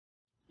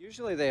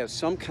Usually they have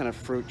some kind of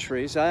fruit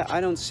trees.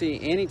 I don't see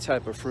any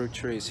type of fruit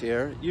trees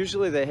here.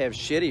 Usually they have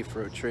shitty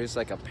fruit trees,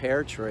 like a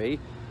pear tree.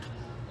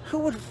 Who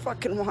would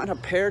fucking want a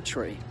pear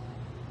tree?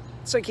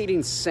 It's like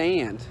eating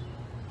sand.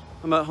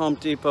 I'm at Home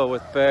Depot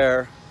with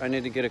Bear. I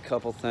need to get a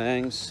couple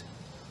things.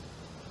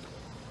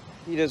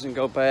 He doesn't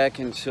go back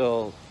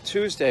until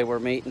Tuesday. We're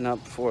meeting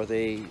up for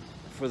the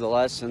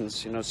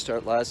lessons,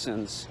 start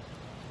lessons.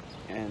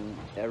 And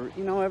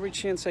every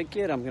chance I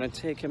get, I'm gonna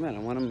take him in. I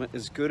want him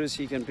as good as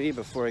he can be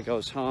before he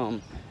goes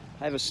home.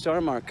 I have a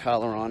Star Mark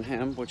collar on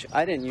him, which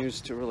I didn't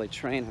use to really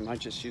train him. I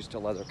just used a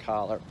leather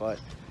collar, but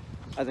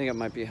I think it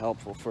might be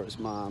helpful for his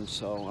mom,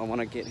 so I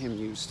want to get him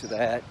used to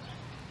that.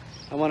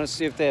 I want to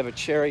see if they have a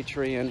cherry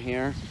tree in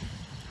here.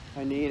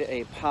 I need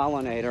a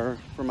pollinator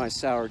for my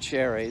sour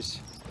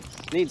cherries.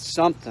 Need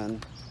something.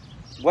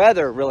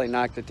 Weather really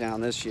knocked it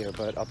down this year,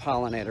 but a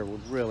pollinator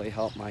would really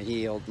help my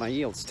yield. My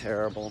yield's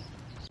terrible.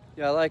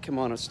 Yeah, I like him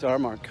on a Star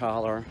Mark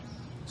collar.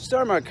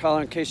 Star Mark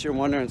collar, in case you're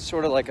wondering, it's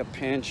sort of like a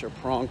pinch or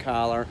prong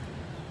collar,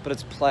 but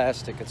it's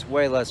plastic. It's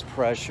way less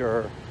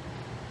pressure.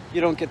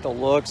 You don't get the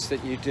looks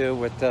that you do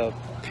with the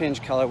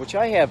pinch collar, which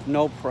I have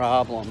no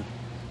problem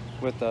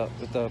with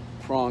the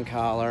prong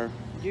collar.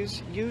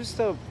 Use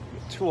the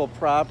tool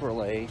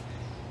properly,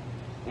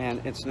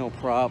 and it's no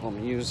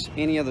problem. Use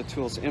any of the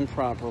tools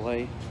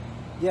improperly,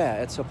 yeah,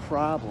 it's a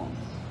problem.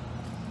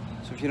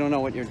 So if you don't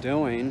know what you're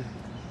doing,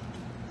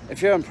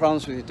 if you're having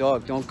problems with your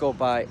dog, don't go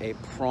buy a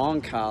prong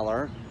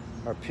collar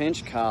or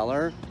pinch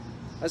collar.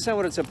 That's not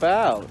what it's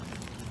about.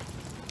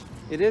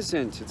 It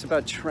isn't. It's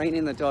about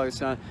training the dog.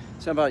 It's not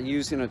about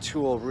using a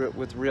tool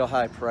with real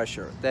high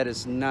pressure. That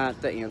is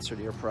not the answer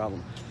to your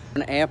problem.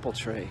 An apple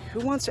tree. Who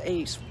wants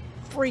a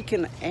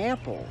freaking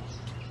apple?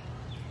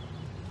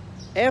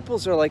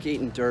 Apples are like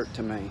eating dirt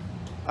to me.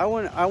 I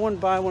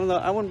wouldn't buy one of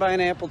those. I wouldn't buy an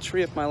apple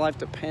tree if my life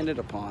depended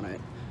upon it.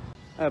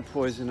 I have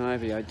poison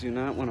ivy. I do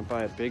not want to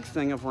buy a big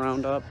thing of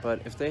Roundup,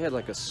 but if they had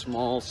like a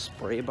small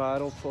spray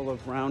bottle full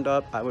of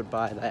Roundup, I would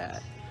buy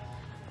that.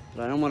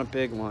 But I don't want a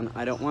big one.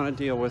 I don't want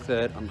to deal with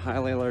it. I'm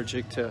highly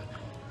allergic to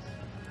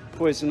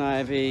poison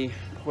ivy,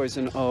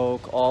 poison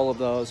oak, all of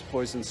those,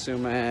 poison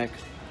sumac,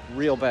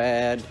 real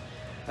bad.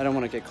 I don't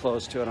want to get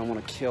close to it. I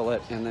want to kill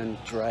it and then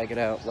drag it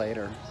out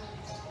later.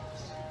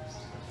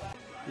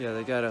 Yeah,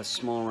 they got a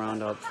small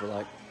Roundup for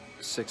like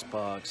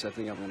 $6. I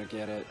think I'm gonna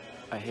get it.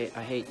 I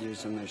hate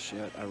using this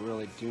shit. I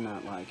really do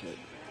not like it.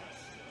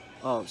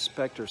 Oh,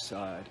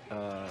 Spectricide.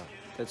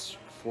 That's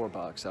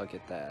 $4. I'll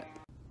get that.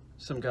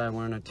 Some guy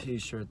wearing a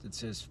t-shirt that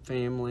says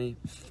family,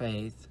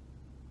 faith,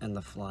 and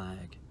the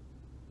flag.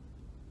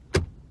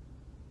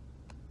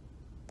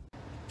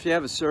 If you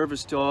have a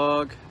service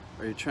dog,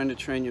 or you're trying to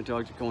train your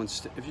dog to go in,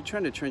 if you're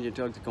trying to train your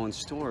dog to go in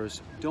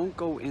stores, don't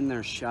go in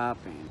there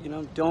shopping.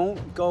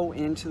 Don't go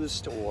into the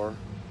store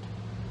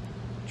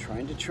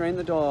trying to train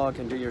the dog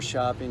and do your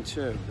shopping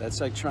too.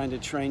 That's like trying to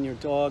train your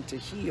dog to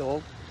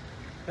heel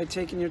by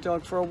taking your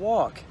dog for a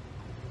walk.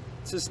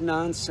 It's just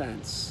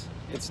nonsense.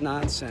 It's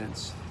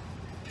nonsense.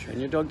 Train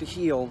your dog to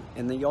heel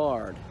in the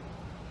yard.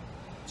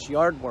 It's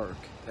yard work.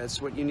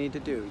 That's what you need to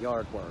do,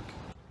 yard work.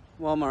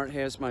 Walmart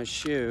has my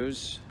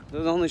shoes.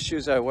 They're the only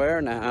shoes I wear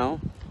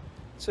now.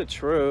 It's the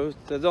truth.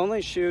 They're the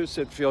only shoes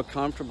that feel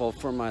comfortable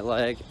for my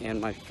leg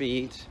and my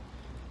feet.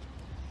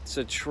 It's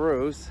the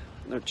truth.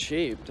 They're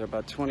cheap. They're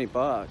about 20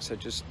 bucks. I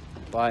just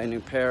buy a new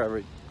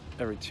pair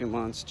every 2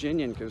 months.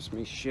 Jinian gives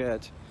me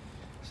shit.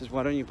 He says,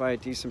 why don't you buy a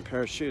decent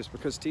pair of shoes?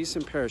 Because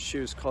decent pair of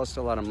shoes cost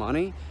a lot of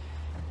money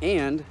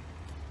and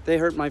they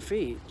hurt my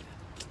feet.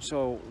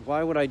 So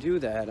why would I do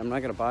that? I'm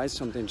not gonna buy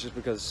something just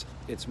because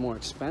it's more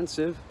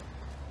expensive.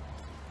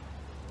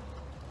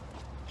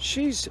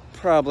 She's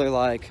probably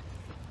like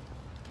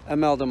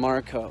Imelda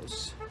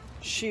Marcos.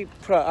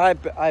 I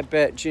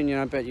bet, Jinian,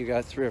 I bet you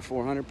got 300 or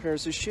 400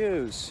 pairs of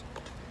shoes.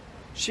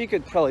 She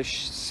could probably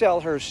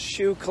sell her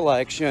shoe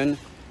collection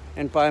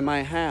and buy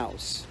my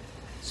house.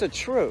 It's the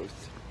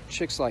truth.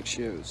 Chicks like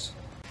shoes.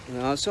 And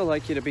I also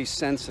like you to be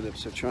sensitive,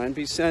 so try and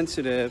be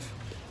sensitive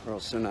or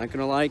else they're not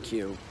gonna like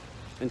you.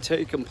 And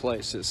take them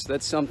places.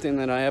 That's something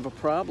that I have a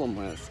problem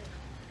with.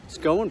 It's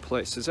going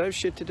places. I have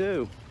shit to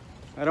do.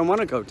 I don't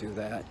wanna go do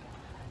that.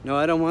 No,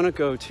 I don't wanna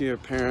go to your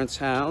parents'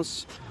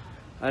 house.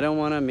 I don't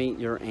wanna meet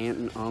your aunt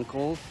and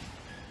uncle.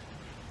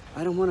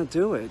 I don't wanna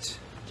do it.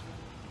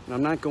 And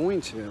I'm not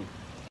going to.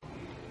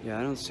 Yeah,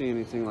 I don't see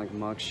anything like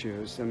muck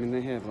shoes. I mean,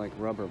 they have like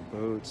rubber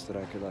boots that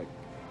I could like,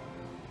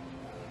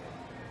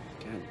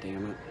 God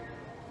damn it.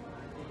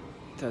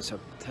 That's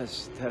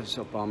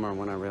a bummer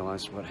when I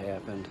realized what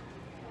happened.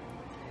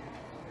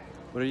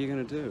 What are you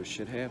gonna do?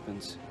 Shit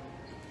happens.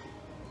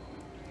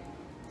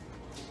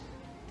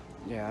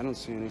 Yeah, I don't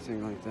see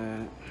anything like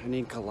that. I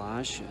need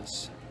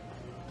galoshes.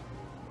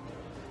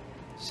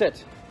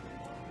 Sit.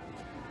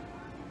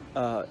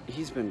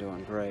 He's been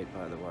doing great,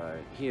 by the way.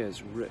 He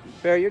is,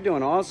 Bear, you're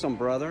doing awesome,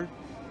 brother.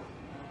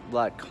 A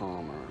lot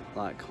calmer, a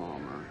lot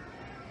calmer.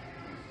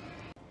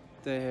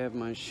 They have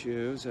my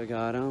shoes, I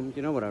got them.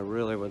 You know what I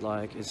really would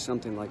like is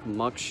something like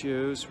muck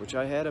shoes, which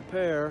I had a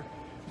pair,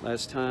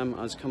 Last time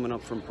I was coming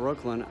up from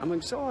Brooklyn. I'm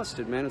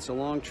exhausted, man. It's a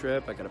long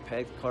trip. I gotta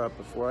pack the car up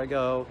before I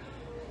go,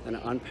 then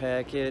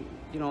unpack it.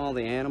 You know, all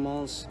the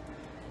animals.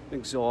 I'm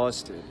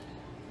exhausted.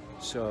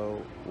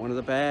 So one of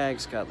the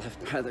bags got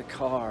left by the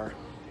car,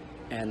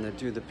 and the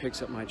dude that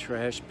picks up my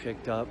trash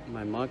picked up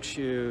my muck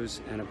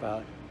shoes and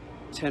about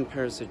 10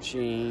 pairs of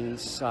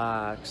jeans,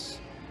 socks.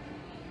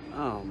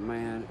 Oh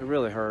man, it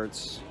really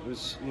hurts. It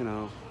was, you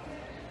know,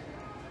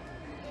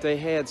 they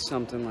had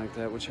something like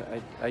that, which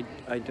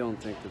I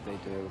don't think that they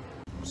do.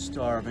 I'm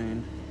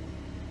starving,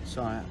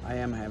 so I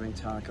am having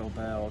Taco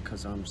Bell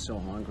because I'm so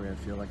hungry. I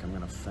feel like I'm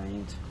gonna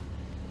faint.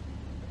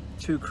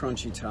 2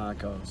 crunchy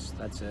tacos,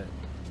 that's it.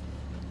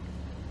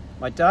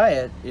 My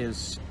diet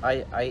is,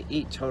 I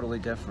eat totally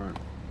different.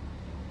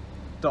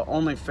 The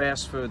only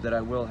fast food that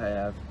I will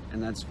have,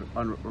 and that's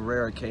on a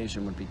rare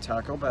occasion, would be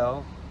Taco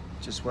Bell,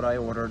 just what I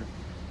ordered.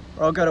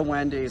 Or I'll go to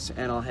Wendy's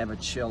and I'll have a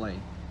chili.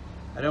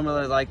 I don't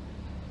really like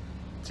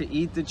to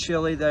eat the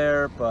chili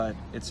there, but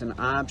it's an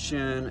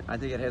option. I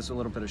think it has a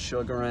little bit of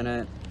sugar in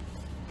it.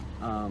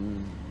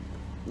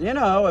 You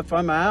know, if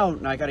I'm out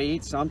and I gotta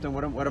eat something,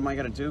 what am I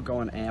gonna do?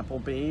 Go in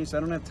Applebee's? I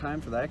don't have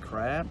time for that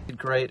crap.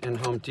 Great in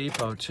Home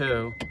Depot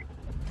too.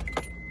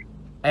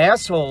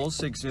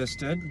 Assholes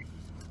existed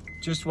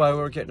just while we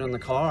were getting in the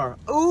car.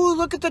 Ooh,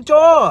 look at the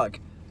dog.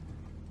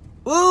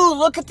 Ooh,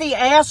 look at the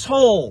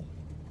asshole.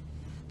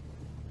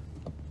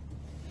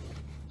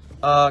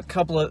 A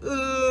couple of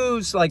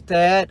oohs like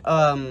that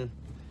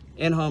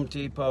in Home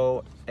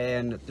Depot,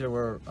 and there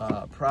were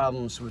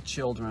problems with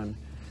children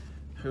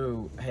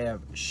who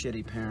have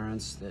shitty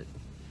parents that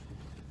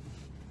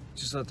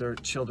just let their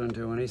children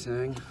do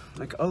anything.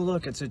 Like, oh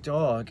look, it's a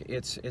dog.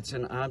 It's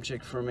an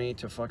object for me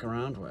to fuck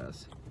around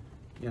with.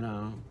 You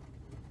know,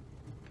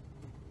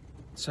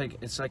 it's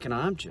like an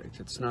object.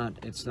 It's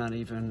not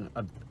even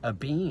a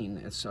being.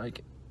 It's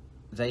like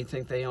they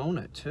think they own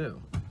it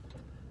too.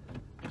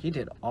 He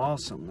did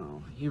awesome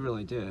though. He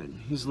really did.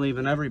 He's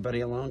leaving everybody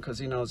alone because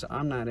he knows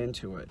I'm not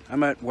into it.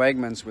 I'm at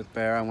Wegmans with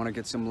Bear. I want to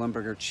get some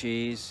Limburger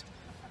cheese.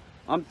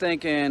 I'm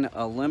thinking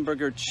a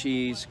Limburger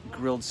cheese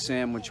grilled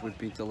sandwich would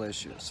be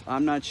delicious.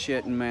 I'm not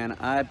shitting, man.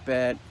 I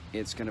bet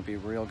it's gonna be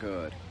real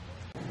good.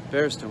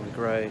 Bear's doing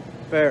great.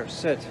 Bear,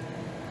 sit.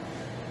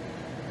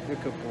 You're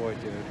a good boy,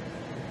 dude.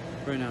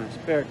 Very nice.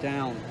 Bear,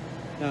 down.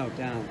 No,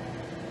 down.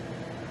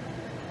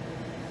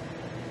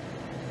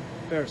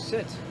 Bear,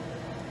 sit.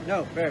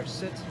 No, Bear,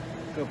 sit.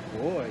 Good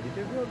boy. You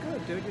did real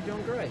good, dude. You're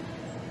doing great.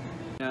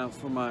 Now,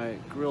 for my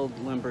grilled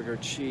Limburger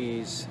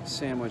cheese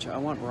sandwich, I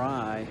want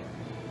rye,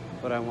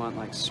 but I want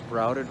like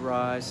sprouted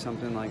rye,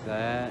 something like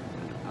that.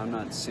 I'm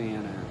not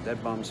seeing it.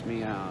 That bums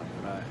me out,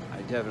 but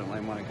I definitely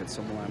want to get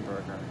some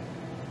Limburger.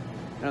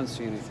 I don't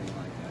see anything like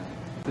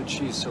that. The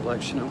cheese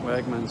selection at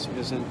Wegmans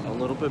isn't a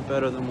little bit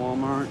better than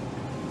Walmart.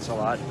 It's a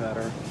lot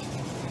better.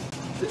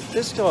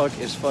 This dog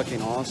is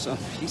fucking awesome.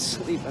 He's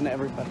leaving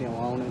everybody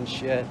alone and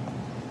shit.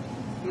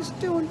 He's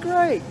doing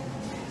great.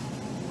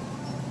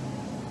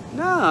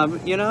 Nah,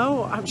 you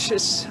know, I'm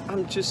just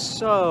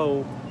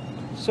so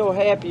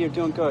happy you're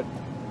doing good.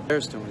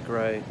 Bear's doing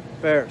great.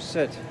 Bear,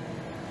 sit.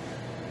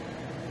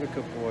 You're a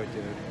good boy,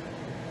 dude.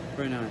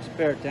 Very nice.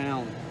 Bear,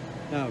 down.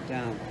 No,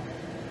 down.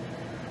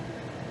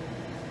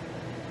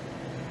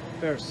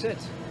 Bear, sit.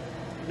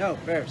 No,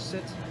 Bear,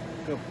 sit.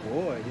 Good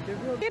boy. You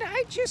did real good. Did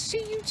I just see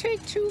you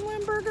take 2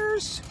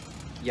 Limburgers?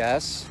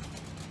 Yes.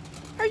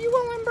 Are you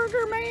a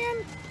Limburger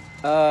man?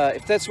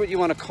 If that's what you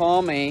want to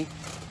call me.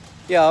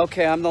 Yeah,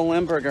 okay, I'm the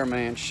Limburger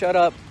man. Shut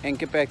up and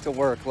get back to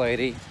work,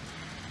 lady.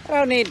 I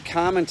don't need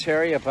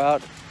commentary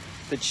about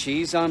the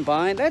cheese I'm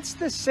buying. That's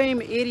the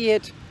same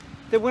idiot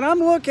that when I'm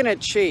looking at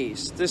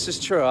cheese, this is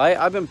true,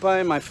 I've been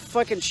buying my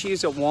fucking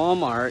cheese at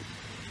Walmart.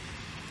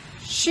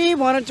 She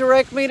wanted to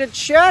direct me to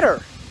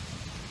cheddar.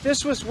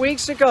 This was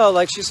weeks ago.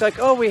 Like, she's like,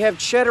 oh, we have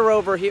cheddar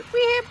over here.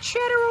 We have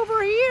cheddar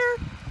over here?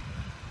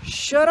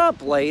 Shut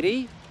up,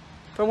 lady.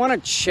 If I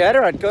wanted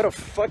cheddar, I'd go to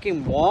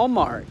fucking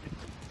Walmart.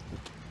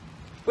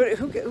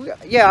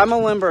 But yeah, I'm a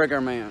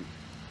Limburger man.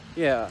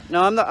 Yeah,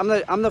 no,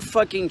 I'm the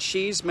fucking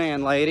cheese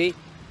man, lady.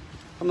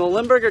 I'm the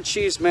Limburger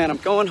cheese man. I'm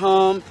going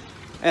home,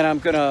 and I'm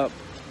gonna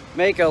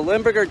make a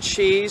Limburger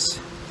cheese,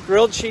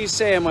 grilled cheese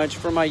sandwich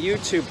for my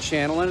YouTube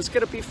channel, and it's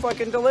gonna be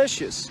fucking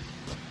delicious.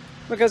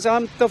 Because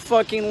I'm the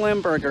fucking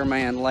Limburger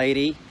man,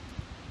 lady.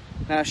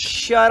 Now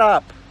shut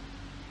up.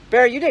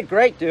 Bear, you did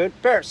great, dude.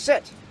 Bear,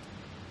 sit.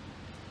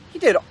 He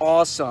did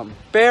awesome.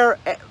 Bear,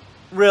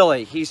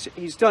 really, he's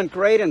done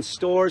great in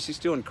stores. He's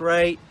doing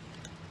great.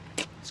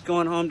 He's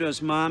going home to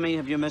his mommy.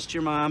 Have you missed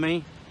your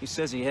mommy? He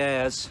says he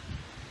has.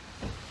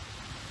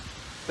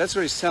 That's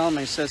what he's telling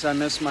me. He says, I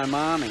miss my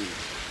mommy.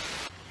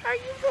 Are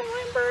you the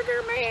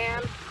Limburger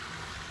man?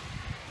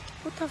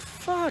 What the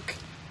fuck?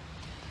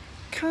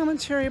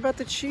 Commentary about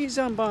the cheese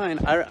I'm buying.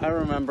 I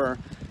remember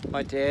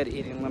my dad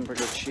eating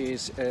Limburger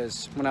cheese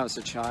when I was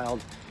a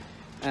child,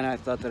 and I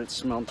thought that it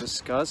smelled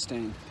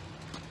disgusting.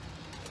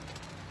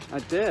 I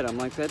did. I'm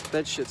like,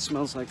 that shit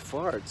smells like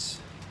farts.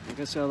 I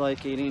guess I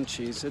like eating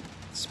cheese that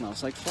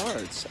smells like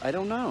farts. I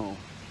don't know.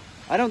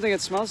 I don't think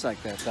it smells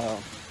like that, though.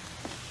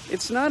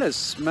 It's not as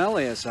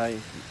smelly as I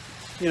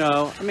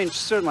mean,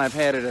 certainly I've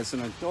had it as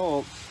an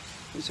adult.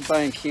 I used to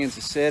buy it in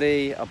Kansas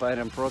City. I'll buy it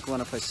in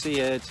Brooklyn if I see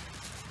it.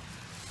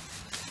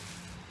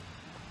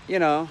 You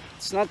know,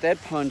 it's not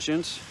that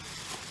pungent.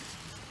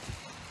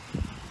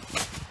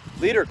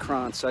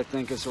 Liederkranz, I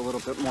think, is a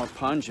little bit more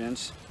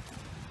pungent.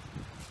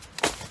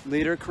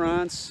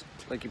 Liederkranz,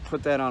 like you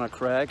put that on a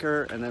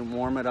cracker and then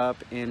warm it up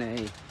in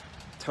a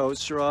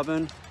toaster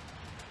oven.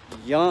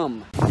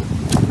 Yum.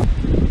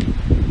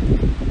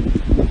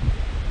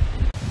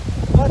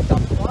 What the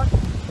fuck?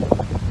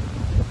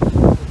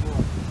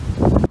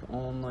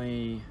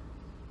 Only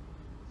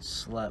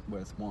slept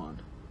with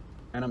one,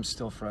 and I'm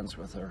still friends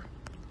with her.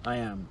 I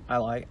am. I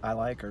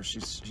like her.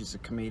 She's a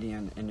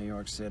comedian in New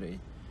York City.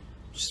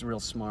 She's real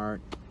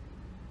smart.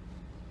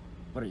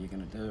 What are you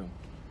gonna do?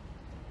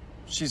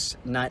 She's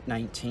not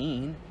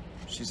 19.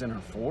 She's in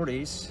her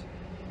 40s.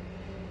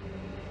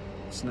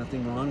 There's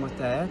nothing wrong with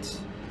that.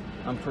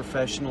 I'm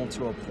professional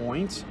to a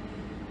point.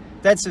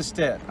 That's just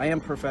it. I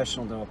am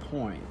professional to a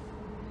point.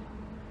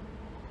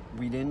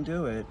 We didn't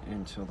do it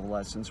until the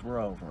lessons were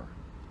over.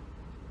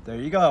 There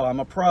you go. I'm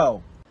a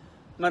pro.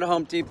 I'm at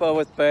Home Depot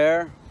with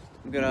Bear.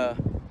 I'm gonna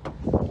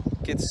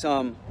get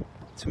some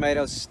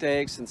tomato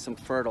steaks and some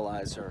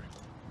fertilizer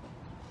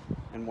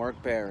and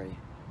work Barry.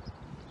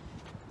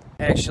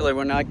 Actually,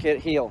 we're not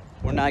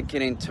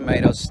getting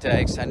tomato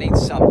steaks. I need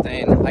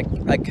something.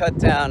 I cut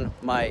down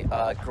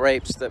my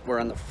grapes that were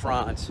in the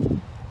front.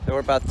 They were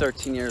about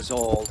 13 years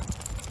old.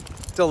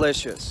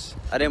 Delicious.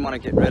 I didn't want to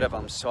get rid of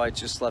them, so I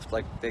just left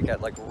they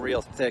got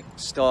real thick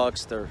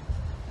stalks. They're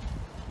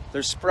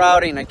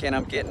sprouting again.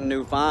 I'm getting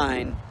new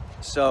vine,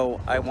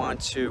 so I want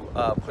to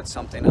put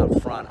something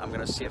out front. I'm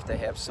gonna see if they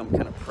have some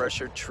kind of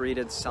pressure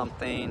treated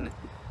something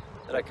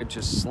that I could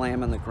just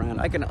slam in the ground.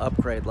 I can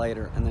upgrade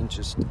later and then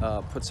just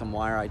put some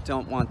wire. I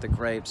don't want the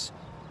grapes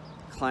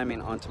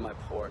climbing onto my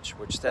porch,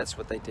 which that's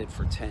what they did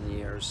for 10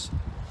 years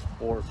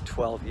or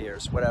 12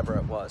 years, whatever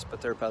it was.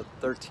 But they're about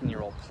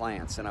 13-year-old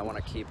plants, and I want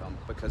to keep them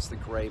because the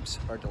grapes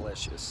are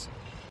delicious.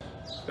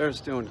 Bear's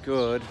doing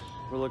good.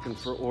 We're looking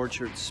for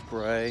orchard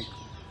spray.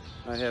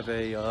 I have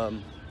a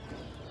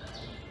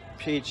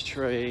peach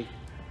tree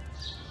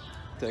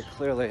that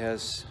clearly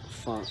has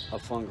a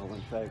fungal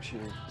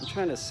infection. I'm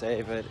trying to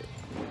save it.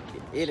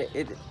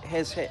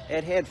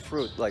 It had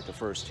fruit like the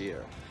first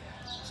year.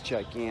 It's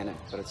gigantic,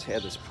 but it's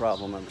had this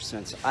problem ever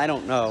since. I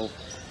don't know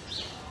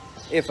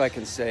if I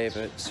can save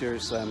it.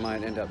 Seriously, I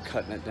might end up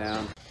cutting it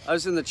down. I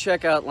was in the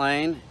checkout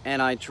lane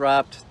and I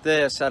dropped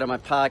this out of my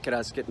pocket. I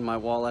was getting my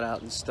wallet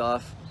out and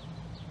stuff,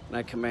 and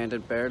I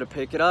commanded Bear to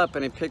pick it up,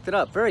 and he picked it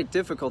up. Very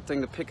difficult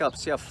thing to pick up.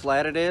 See how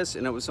flat it is?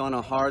 And it was on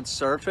a hard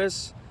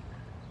surface.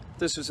 If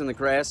this was in the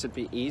grass, it'd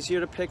be easier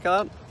to pick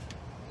up.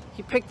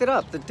 He picked it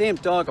up. The damn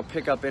dog will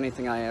pick up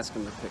anything I ask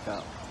him to pick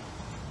up.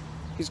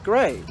 He's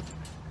great.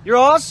 You're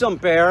awesome,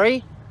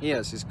 Barry. He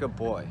is. He's a good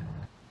boy.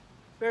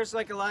 Bear's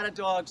like a lot of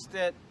dogs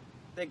that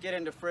they get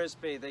into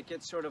Frisbee. They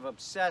get sort of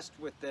obsessed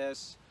with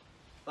this.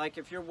 Like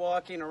if you're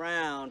walking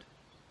around,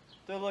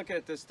 they're looking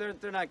at this. They're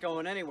not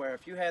going anywhere.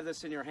 If you have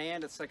this in your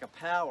hand, it's like a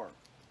power.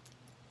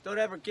 Don't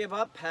ever give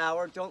up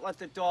power. Don't let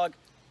the dog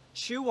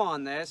chew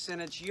on this,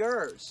 and it's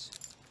yours.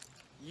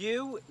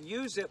 You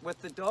use it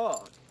with the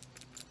dog.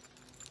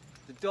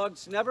 The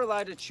dog's never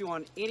allowed to chew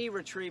on any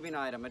retrieving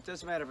item. It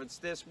doesn't matter if it's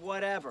this,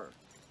 whatever.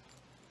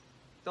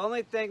 The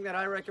only thing that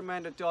I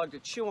recommend a dog to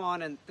chew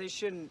on, and they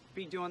shouldn't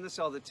be doing this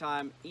all the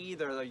time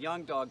either, the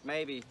young dog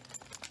maybe,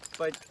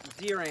 but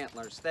deer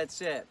antlers,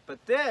 that's it.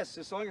 But this,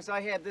 as long as I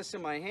had this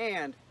in my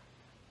hand,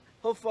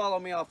 he'll follow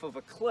me off of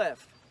a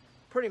cliff,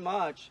 pretty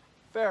much.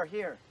 Bear,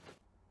 here.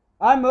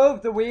 I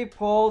moved the weave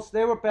poles.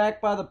 They were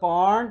back by the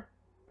barn,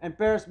 and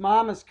Bear's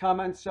mom is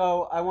coming,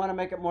 so I want to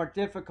make it more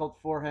difficult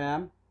for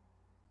him.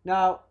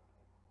 Now,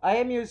 I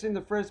am using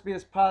the Frisbee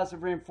as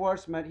positive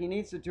reinforcement. He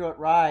needs to do it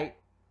right,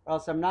 or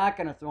else I'm not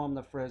going to throw him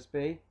the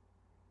Frisbee.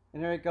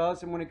 And there he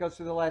goes, and when he goes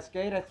through the last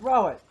gate, I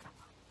throw it.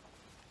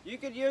 You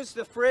could use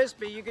the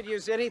Frisbee, you could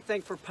use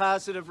anything for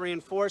positive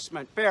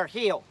reinforcement. Bear,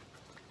 heel.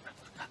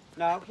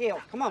 No, heel.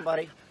 Come on,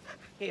 buddy.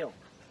 Heel.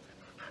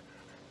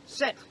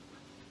 Sit.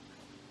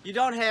 You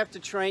don't have to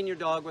train your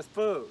dog with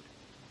food.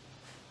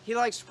 He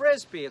likes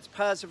Frisbee, it's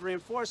positive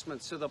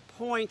reinforcement. So the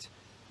point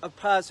of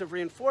positive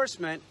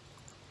reinforcement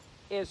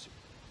is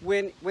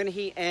when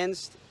he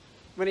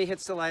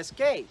hits the last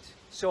gate.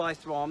 So I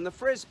throw him the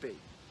Frisbee.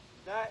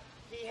 Now,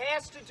 he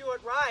has to do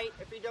it right.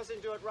 If he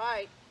doesn't do it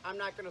right, I'm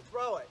not going to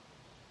throw it.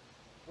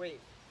 Wait.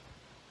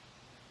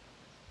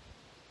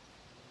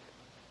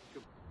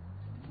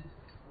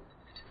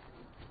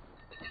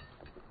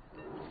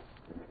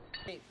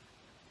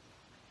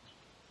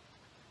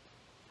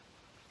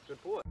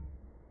 Good boy.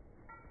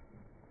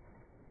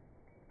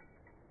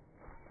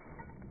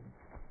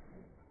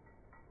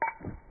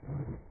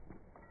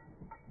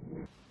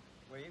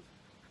 Wave.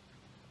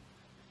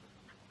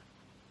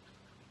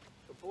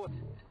 Good boy.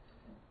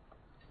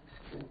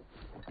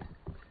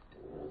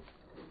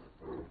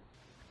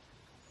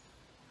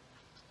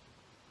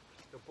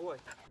 Good boy.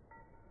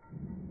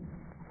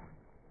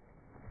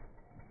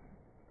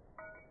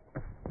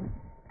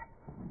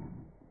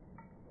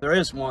 There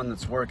is one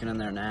that's working in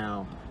there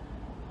now.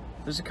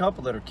 There's a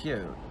couple that are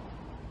cute.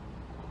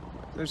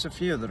 There's a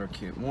few that are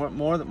cute.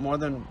 More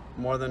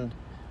than.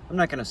 I'm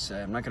not gonna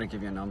say. I'm not gonna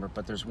give you a number,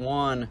 but there's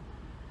one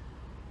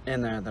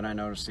in there that I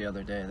noticed the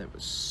other day that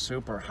was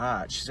super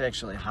hot. She's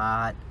actually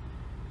hot,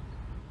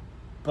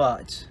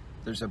 but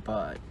there's a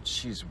but.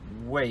 She's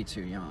way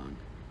too young.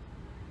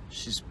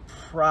 She's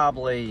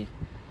probably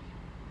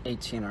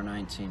 18 or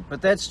 19,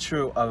 but that's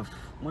true of,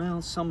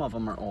 well, some of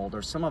them are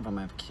older, some of them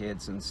have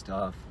kids and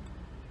stuff.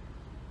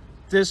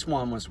 This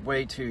one was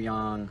way too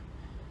young.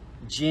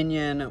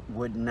 Jinian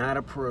would not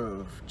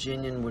approve.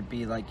 Jinian would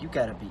be like, you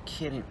gotta be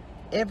kidding.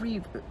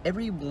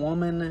 Every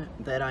woman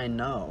that I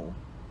know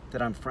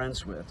that I'm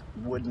friends with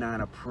would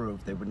not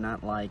approve. They would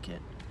not like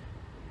it.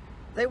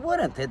 They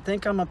wouldn't. They'd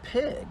think I'm a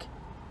pig.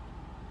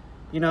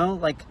 You know,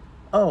 like,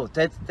 oh,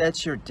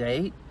 that's your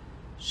date?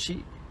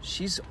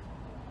 She's,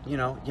 you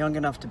know, young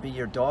enough to be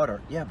your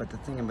daughter. Yeah, but the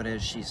thing of it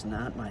is, she's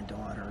not my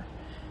daughter.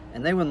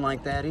 And they wouldn't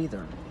like that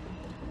either.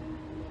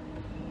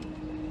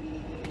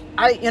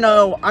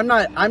 I'm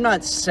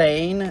not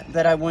saying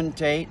that I wouldn't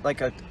date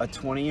like a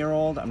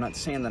 20-year-old. I'm not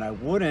saying that I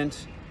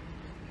wouldn't.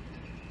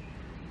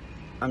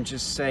 I'm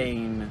just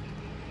saying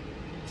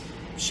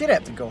she'd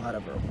have to go out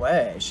of her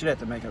way. She'd have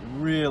to make it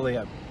really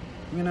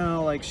you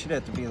know, like, she'd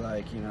have to be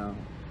like, you know,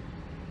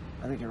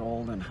 I think you're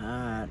old and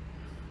hot,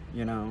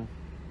 you know.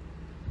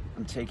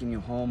 I'm taking you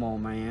home,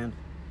 old man.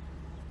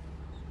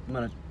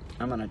 I'm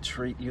gonna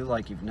treat you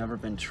like you've never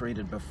been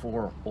treated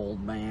before,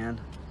 old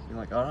man. You're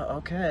like, oh,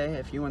 okay,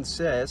 if you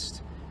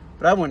insist.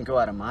 But I wouldn't go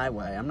out of my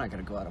way. I'm not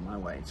gonna go out of my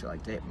way to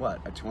like date, what,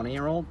 a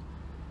 20-year-old?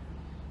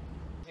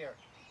 Here.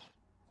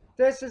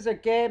 This is a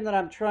game that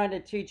I'm trying to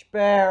teach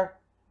Bear.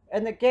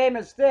 And the game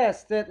is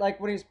this, that like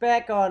when he's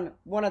back on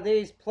one of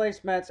these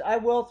placemats, I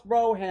will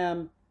throw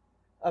him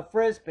a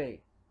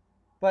Frisbee.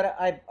 But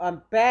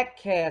I'm back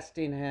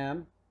casting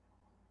him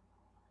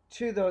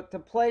to the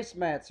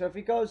placemat. So if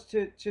he goes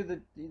to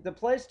the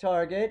place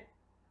target,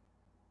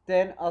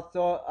 then I'll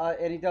throw,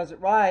 and he does it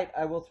right,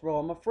 I will throw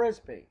him a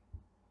Frisbee.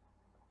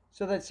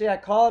 So then, see, I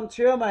call him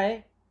to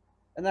me,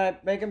 and then I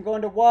make him go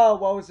into whoa.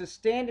 Whoa is a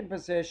standing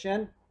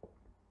position,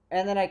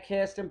 and then I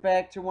cast him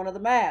back to one of the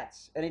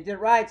mats. And he did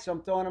right, so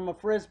I'm throwing him a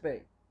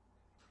Frisbee.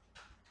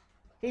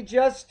 We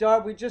just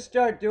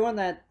started doing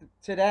that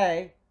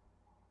today,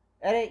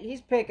 and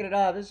he's picking it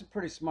up. This is a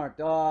pretty smart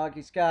dog.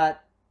 He's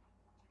got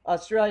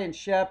Australian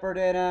Shepherd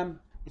in him.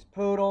 He's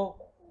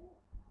poodle.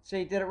 See,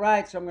 he did it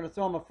right, so I'm going to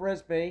throw him a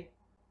Frisbee.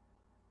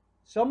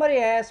 Somebody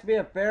asked me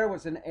if Bear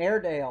was an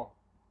Airedale.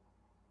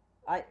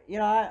 I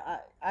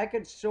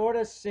could sort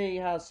of see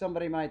how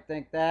somebody might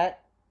think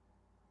that.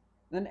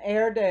 An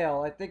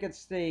Airedale, I think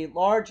it's the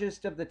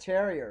largest of the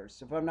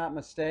terriers, if I'm not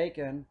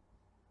mistaken.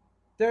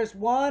 There's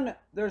some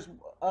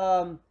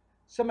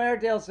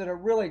Airedales that are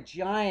really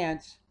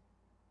giant.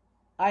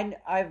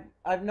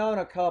 I've known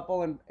a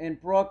couple in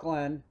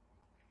Brooklyn,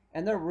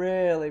 and they're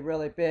really,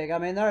 really big. I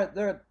mean,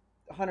 they're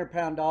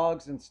 100-pound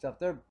dogs and stuff.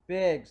 They're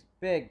big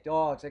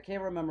dogs. I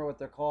can't remember what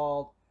they're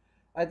called.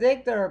 I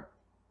think they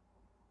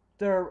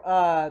were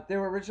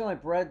originally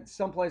bred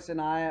someplace in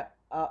Ohio.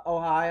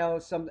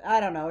 I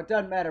don't know. It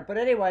doesn't matter. But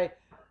anyway,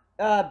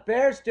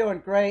 Bear's doing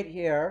great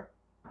here.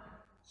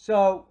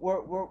 So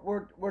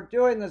we're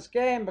doing this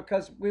game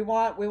because we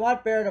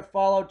want Bear to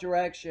follow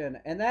direction,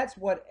 and that's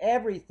what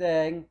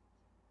everything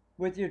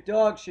with your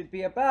dog should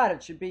be about.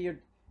 It should be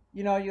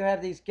you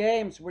have these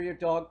games where your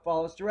dog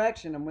follows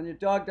direction, and when your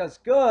dog does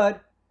good,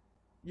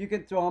 you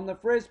can throw him the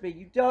Frisbee.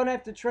 You don't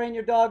have to train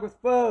your dog with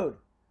food.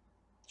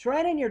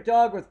 Training your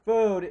dog with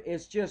food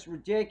is just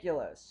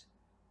ridiculous.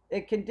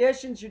 It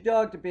conditions your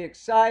dog to be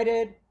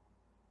excited.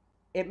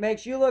 It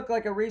makes you look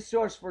like a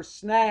resource for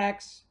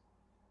snacks.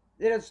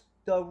 It is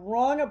the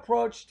wrong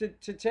approach to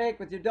take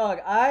with your dog.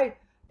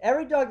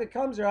 Every dog that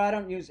comes here, I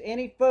don't use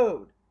any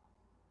food.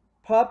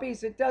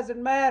 Puppies, it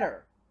doesn't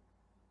matter.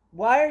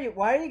 Why are you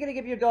going to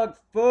give your dog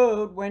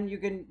food when you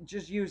can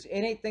just use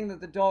anything that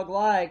the dog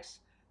likes?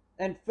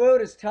 And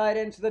food is tied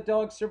into the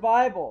dog's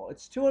survival.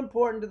 It's too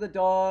important to the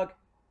dog.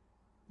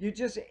 You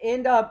just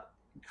end up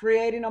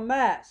creating a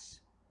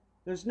mess.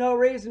 There's no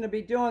reason to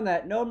be doing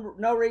that.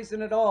 No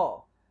reason at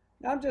all.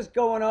 Now I'm just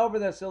going over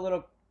this a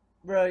little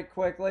really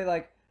quickly.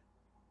 Like,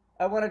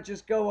 I want to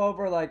just go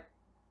over, like,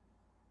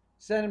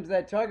 send him to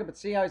that target, but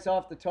see how he's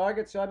off the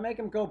target. So I make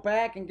him go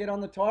back and get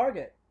on the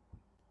target.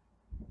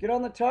 Get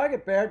on the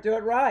target, Bear. Do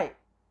it right.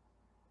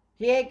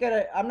 He ain't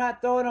gonna, I'm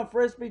not throwing a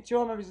Frisbee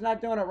to him if he's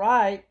not doing it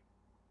right.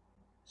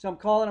 So I'm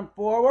calling him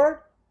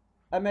forward.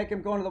 I make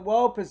him go into the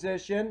whoa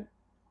position.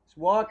 He's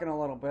walking a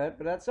little bit,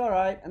 but that's all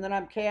right. And then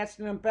I'm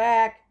casting him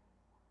back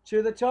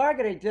to the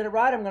target. He did it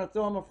right. I'm going to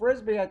throw him a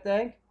Frisbee, I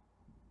think.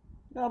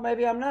 No,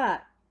 maybe I'm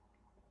not.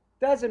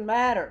 Doesn't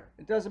matter.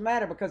 It doesn't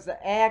matter because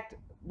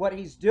what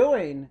he's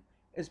doing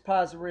is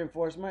positive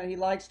reinforcement. He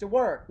likes to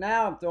work.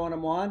 Now I'm throwing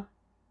him one.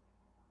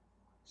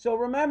 So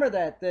remember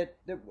that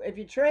if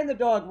you train the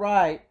dog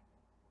right,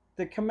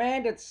 the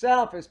command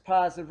itself is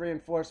positive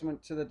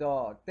reinforcement to the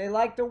dog. They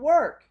like to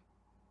work.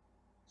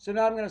 So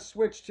now I'm going to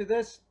switch to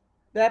this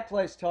that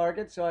plays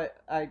target, so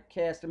I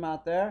cast him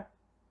out there.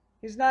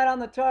 He's not on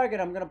the target.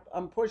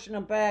 I'm pushing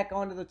him back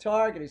onto the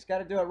target. He's got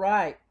to do it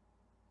right.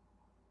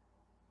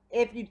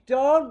 If you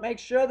don't make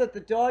sure that the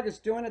dog is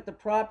doing it the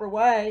proper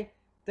way,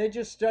 they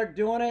just start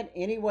doing it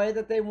any way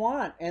that they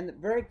want, and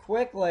very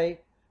quickly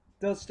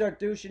they'll start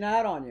douching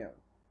out on you.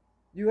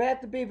 You have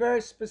to be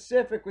very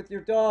specific with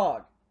your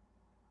dog.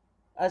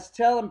 I was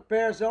telling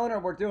Bear's owner,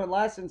 we're doing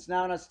lessons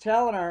now, and I was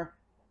telling her,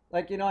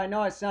 like, I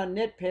know I sound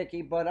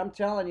nitpicky, but I'm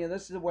telling you,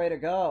 this is the way to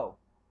go.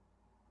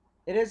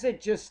 It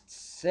isn't just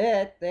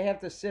sit. They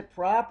have to sit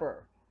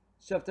proper.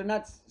 So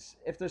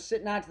if they're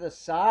sitting out to the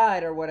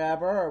side or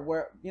whatever, or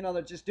where,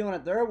 they're just doing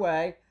it their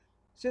way.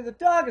 See, the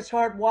dog is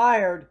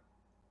hardwired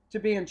to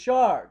be in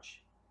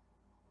charge.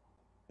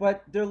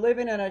 But they're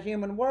living in a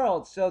human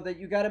world, so that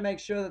you got to make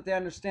sure that they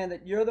understand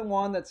that you're the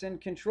one that's in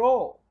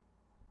control.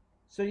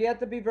 So you have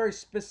to be very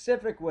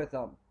specific with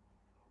them.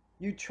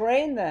 You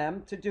train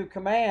them to do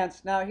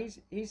commands. Now he's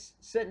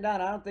sitting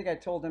down. I don't think I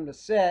told him to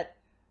sit.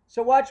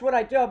 So watch what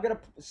I do. I'm gonna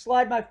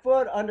slide my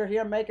foot under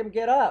here, make him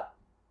get up.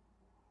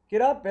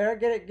 Get up, Bear.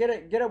 Get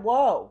it.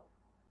 Whoa.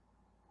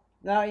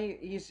 Now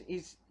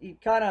he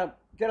kind of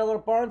got a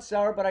little barn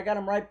sour, but I got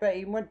him right back.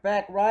 He went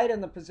back right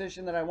in the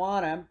position that I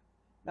want him.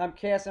 Now I'm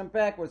casting him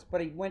backwards,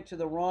 but he went to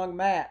the wrong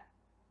mat.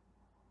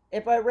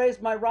 If I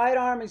raise my right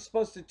arm, he's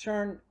supposed to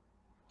turn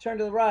to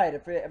the right.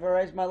 If I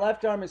raise my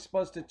left arm, he's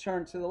supposed to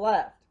turn to the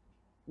left.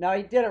 Now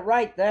he did it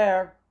right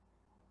there.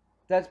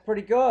 That's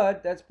pretty good.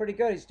 That's pretty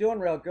good. He's doing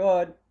real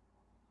good.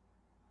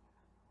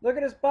 Look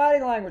at his body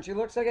language. He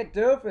looks like a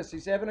doofus.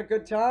 He's having a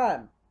good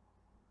time.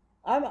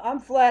 I'm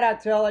flat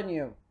out telling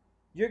you,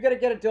 you're going to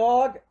get a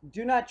dog.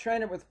 Do not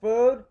train it with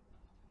food.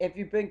 If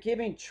you've been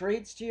giving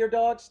treats to your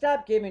dog,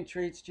 stop giving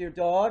treats to your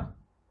dog.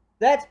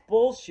 That's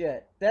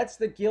bullshit. That's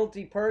the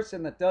guilty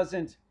person that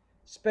doesn't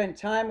spend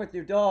time with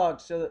your dog,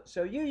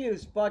 so you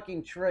use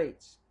fucking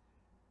treats.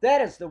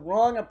 That is the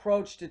wrong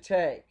approach to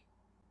take.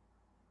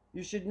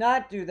 You should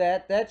not do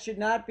that. That should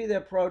not be the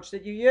approach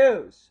that you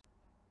use.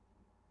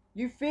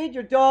 You feed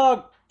your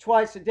dog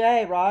twice a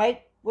day,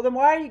 right? Well, then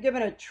why are you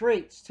giving it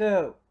treats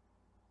too?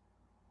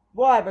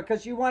 Why?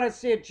 Because you want to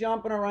see it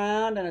jumping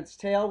around and its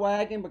tail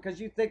wagging,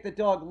 because you think the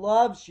dog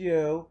loves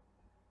you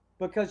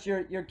because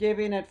you're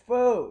giving it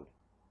food.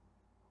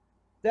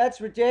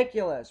 That's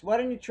ridiculous. Why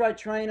don't you try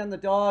training the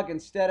dog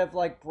instead of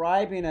like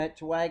bribing it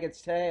to wag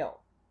its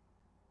tail?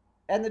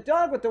 And the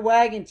dog with the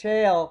wagging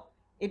tail,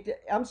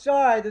 I'm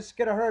sorry, this is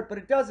going to hurt, but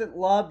it doesn't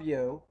love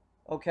you,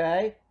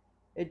 okay?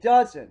 It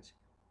doesn't.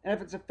 And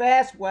if it's a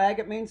fast wag,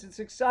 it means it's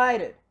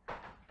excited.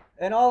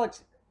 And all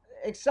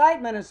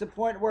excitement is the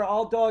point where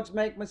all dogs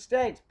make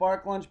mistakes.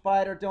 Bark, lunge,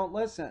 bite, or don't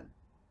listen.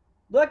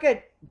 Look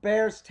at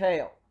Bear's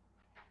tail.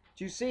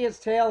 Do you see his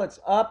tail? It's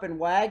up and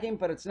wagging,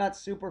 but it's not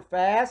super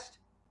fast.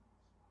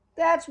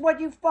 That's what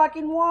you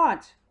fucking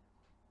want.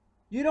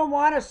 You don't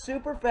want a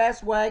super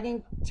fast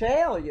wagging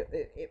tail.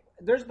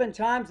 There's been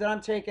times that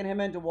I'm taking him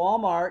into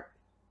Walmart.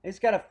 He's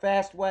got a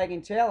fast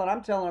wagging tail, and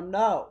I'm telling him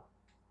no.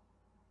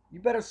 You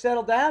better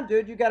settle down,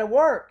 dude. You got to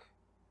work.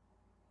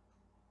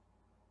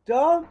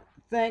 Don't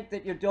think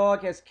that your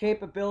dog has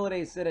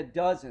capabilities that it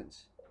doesn't.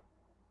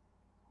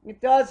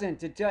 It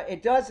doesn't.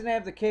 It doesn't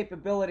have the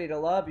capability to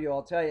love you,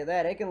 I'll tell you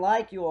that. It can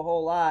like you a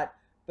whole lot,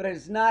 but it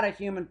is not a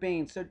human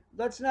being. So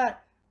let's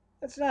not,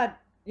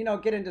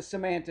 get into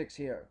semantics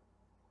here.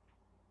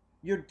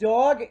 Your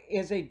dog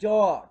is a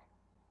dog.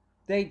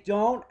 They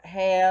don't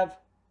have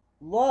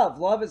love.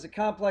 Love is a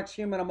complex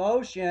human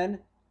emotion.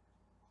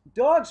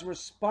 Dogs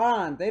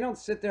respond. They don't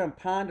sit there and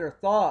ponder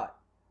thought.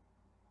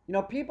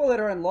 People that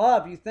are in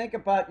love, you think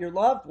about your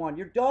loved one.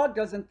 Your dog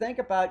doesn't think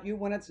about you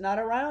when it's not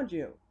around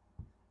you.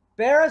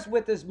 Bear is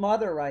with his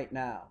mother right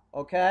now,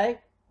 okay?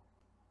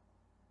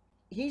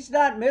 He's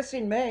not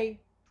missing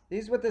me.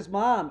 He's with his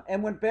mom.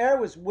 And when Bear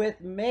was with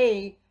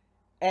me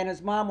and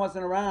his mom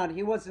wasn't around,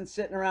 he wasn't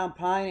sitting around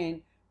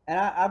pining. And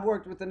I've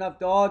worked with enough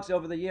dogs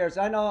over the years.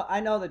 I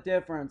know the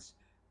difference.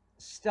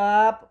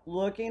 Stop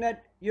looking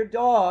at your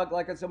dog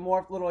like it's a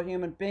morphed little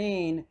human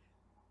being.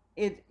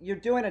 You're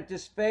doing a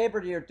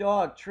disfavor to your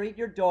dog. Treat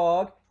your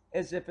dog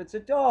as if it's a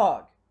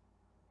dog.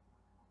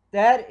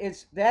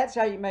 That's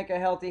how you make a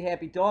healthy,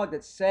 happy dog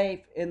that's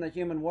safe in the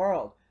human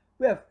world.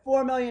 We have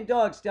 4 million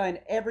dogs dying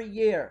every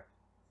year.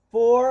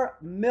 4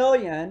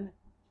 million.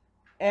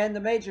 And the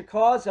major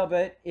cause of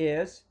it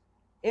is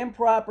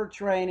improper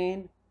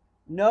training,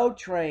 no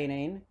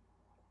training.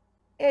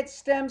 It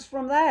stems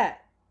from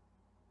that.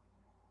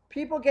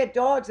 People get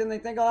dogs and they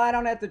think, oh, I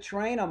don't have to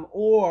train them,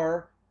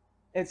 or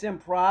it's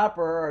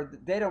improper, or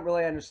they don't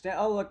really understand.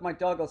 Oh, look, my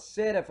dog will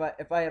sit if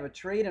I have a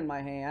treat in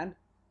my hand.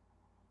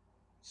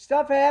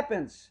 Stuff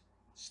happens.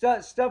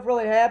 Stuff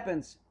really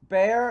happens.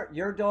 Bear,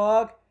 your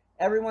dog,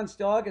 everyone's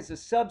dog is a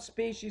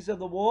subspecies of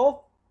the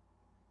wolf.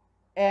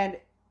 And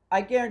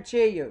I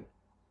guarantee you,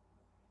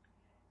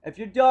 if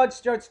your dog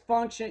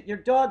your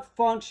dog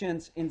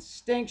functions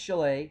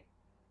instinctually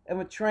and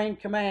with trained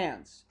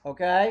commands,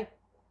 okay?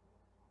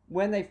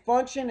 When they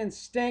function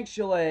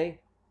instinctually,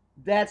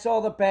 that's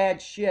all the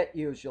bad shit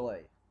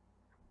usually.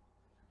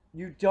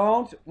 You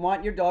don't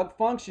want your dog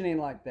functioning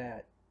like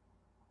that.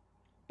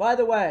 By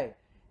the way,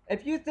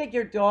 if you think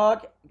your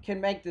dog can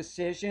make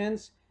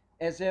decisions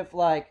as if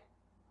like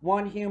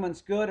one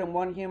human's good and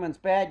one human's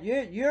bad,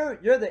 you're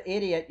the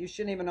idiot. You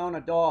shouldn't even own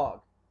a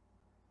dog.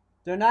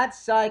 They're not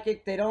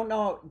psychic. They don't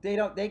know.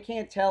 They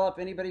can't tell if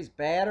anybody's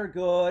bad or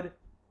good.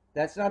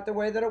 That's not the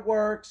way that it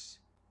works.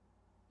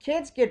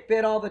 Kids get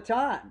bit all the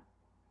time.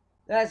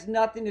 That has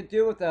nothing to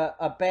do with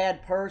a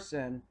bad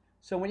person.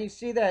 So when you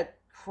see that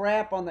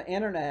crap on the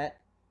internet,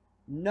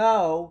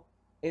 no,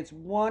 it's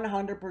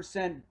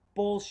 100%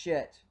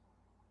 bullshit.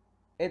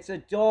 It's a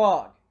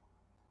dog.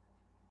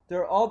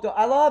 They're all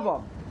I love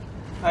them.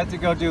 I have to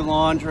go do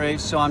laundry,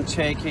 so I'm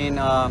taking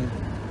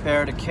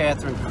Bear to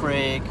Catherine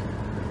Creek.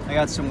 I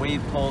got some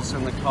weed poles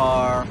in the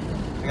car.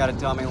 I got a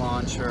dummy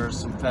launcher,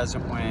 some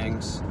pheasant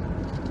wings.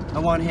 I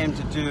want him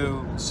to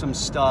do some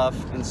stuff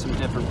in some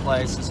different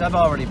places. I've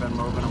already been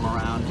moving him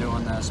around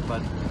doing this,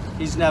 but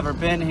he's never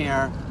been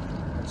here,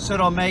 so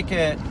it'll make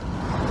it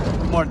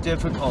more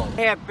difficult.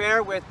 I have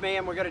Bear with me,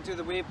 and we're going to do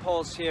the weed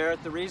poles here.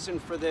 The reason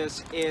for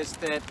this is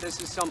that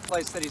this is some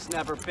place that he's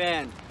never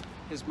been.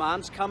 His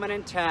mom's coming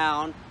in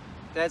town.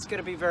 That's going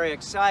to be very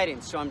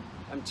exciting. So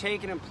I'm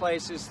taking him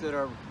places that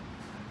are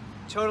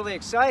totally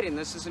exciting.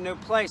 This is a new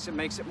place. It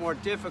makes it more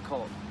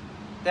difficult.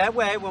 That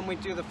way, when we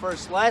do the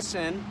first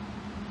lesson,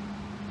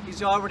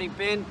 he's already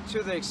been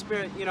to the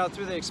experience, you know,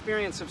 through the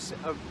experience of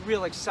a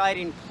real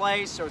exciting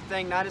place or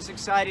thing. Not as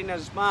exciting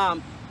as his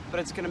mom, but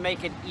it's going to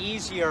make it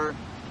easier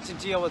to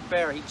deal with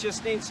Bear. He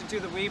just needs to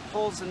do the weed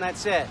pulls, and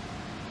that's it.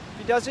 If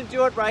he doesn't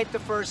do it right the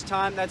first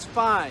time, that's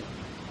fine.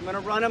 I'm going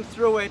to run him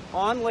through it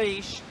on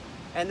leash,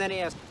 and then he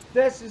has.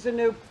 This is a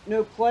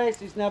new place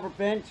he's never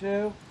been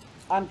to.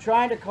 I'm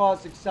trying to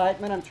cause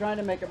excitement. I'm trying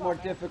to make it more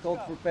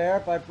difficult for Bear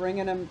by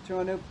bringing him to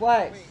a new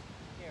place.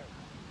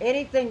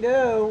 Anything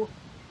new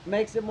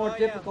makes it more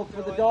difficult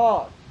for the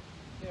dog.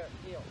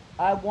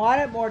 I want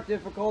it more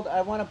difficult.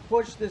 I want to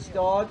push this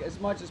dog as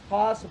much as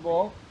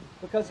possible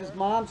because his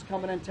mom's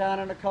coming in town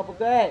in a couple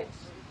days.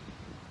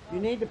 You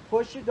need to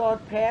push your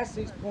dog past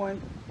these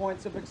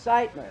points of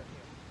excitement.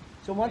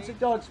 So once the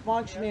dog's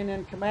functioning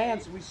in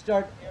commands, we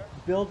start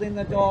building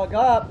the dog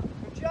up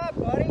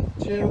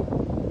to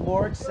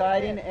more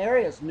exciting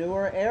areas,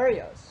 newer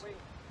areas.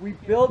 We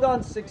build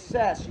on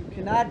success. You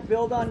cannot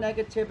build on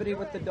negativity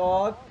with the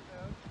dog.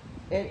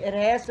 It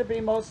has to be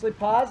mostly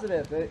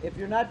positive. If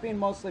you're not being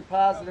mostly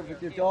positive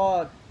with your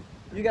dog,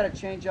 you got to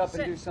change up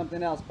and do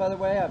something else. By the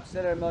way, I've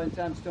said it a million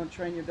times, don't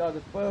train your dog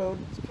with food.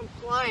 He's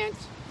compliant.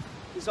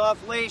 He's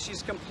off leash.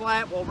 He's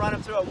compliant. We'll run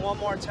him through it one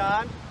more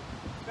time.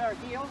 Bear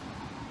heel.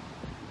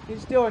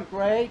 He's doing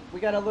great. We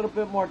got a little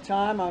bit more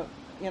time.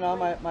 You know,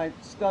 my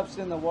stuff's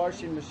in the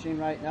washing machine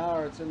right now,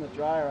 or it's in the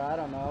dryer. I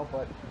don't know,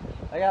 but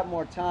I got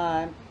more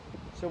time.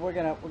 So we're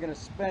gonna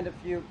spend a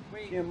few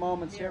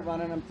moments here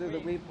running them through the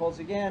weed poles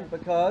again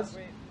because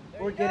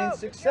we're getting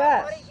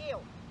success.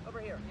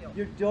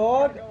 Your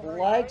dog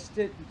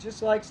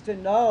just likes to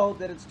know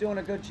that it's doing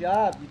a good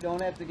job. You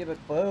don't have to give it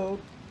food.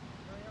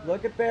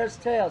 Look at Bear's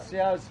tail. See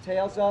how his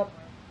tail's up?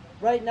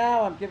 Right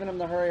now I'm giving him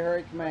the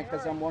hurry command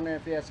because I'm wondering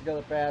if he has to go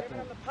to the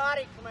bathroom.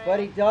 But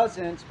he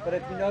doesn't. But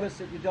if you notice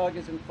that your dog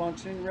isn't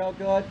functioning real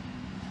good,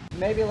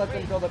 maybe let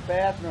them go to the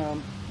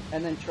bathroom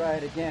and then try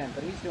it again.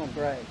 But he's doing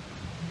great.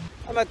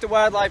 I'm at the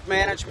wildlife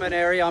management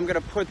area. I'm going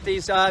to put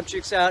these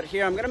objects out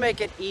here. I'm going to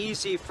make it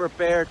easy for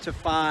Bear to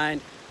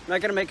find. I'm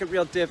not going to make it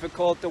real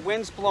difficult. The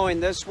wind's blowing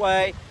this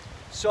way,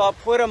 so I'll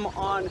put them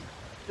on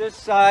this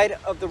side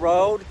of the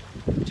road,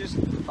 just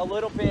a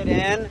little bit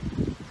in.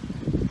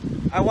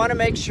 I want to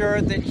make sure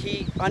that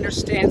he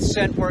understands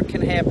scent work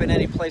can happen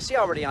any place. He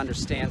already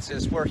understands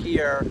this. We're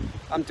here.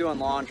 I'm doing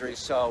laundry,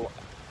 so,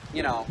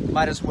 you know,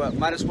 might as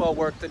well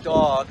work the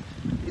dog.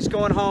 He's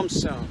going home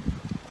soon.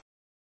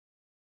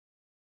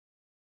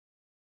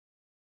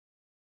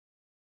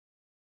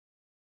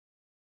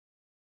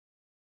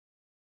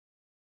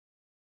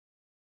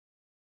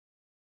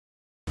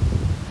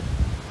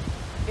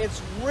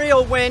 It's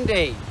real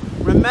windy.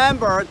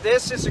 Remember,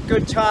 this is a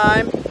good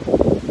time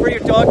for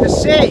your dog to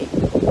see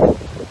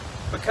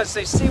because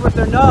they see with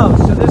their nose.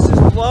 So this is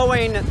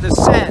blowing the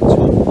scent.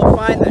 We'll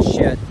find this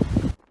shit.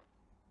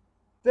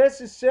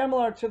 This is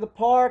similar to the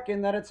park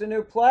in that it's a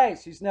new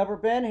place. He's never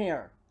been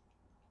here.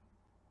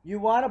 You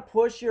want to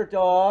push your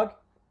dog.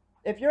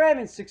 If you're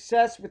having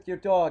success with your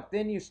dog,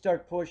 then you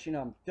start pushing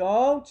them.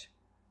 Don't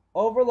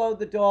overload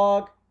the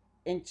dog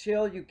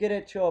until you get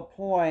it to a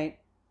point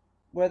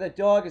where the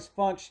dog is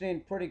functioning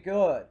pretty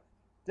good.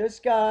 This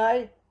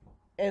guy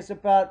is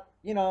about,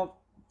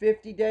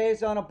 50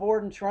 days on a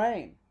board and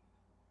train.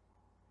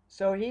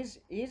 So he's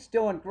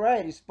doing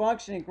great. He's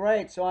functioning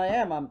great. So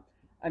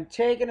I'm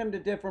taking him to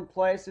different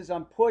places.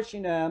 I'm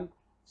pushing him.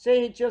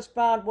 See, he just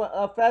found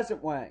a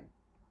pheasant wing.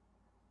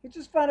 He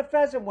just found a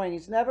pheasant wing.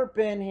 He's never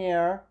been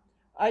here.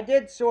 I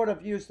did sort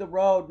of use the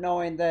road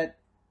knowing that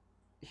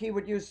he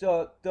would use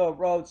the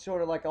road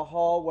sort of like a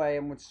hallway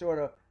and would sort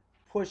of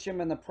push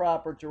him in the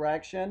proper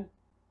direction.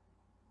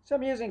 So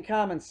I'm using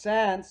common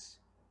sense.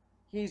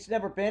 He's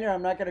never been here.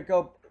 I'm not going to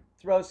go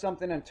throw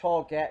something in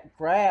tall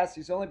grass.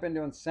 He's only been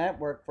doing scent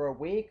work for a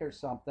week or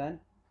something.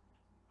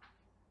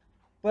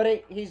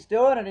 But he's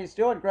doing it. He's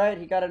doing great.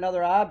 He got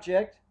another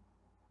object.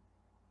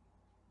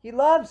 He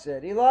loves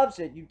it. He loves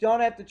it. You don't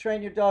have to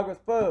train your dog with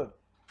food.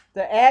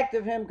 The act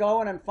of him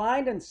going and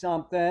finding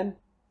something,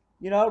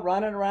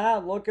 running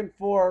around looking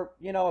for,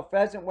 a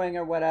pheasant wing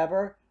or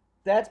whatever,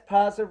 that's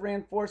positive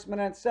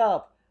reinforcement in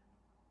itself.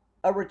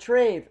 A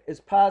retrieve is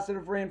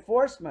positive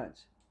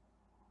reinforcement.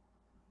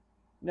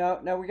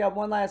 Now we got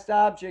one last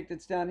object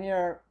that's down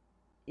here.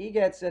 He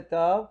gets it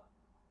though.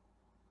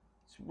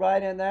 It's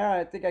right in there.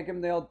 I think I give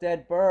him the old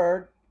dead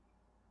bird.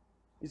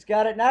 He's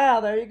got it now.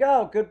 There you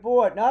go. Good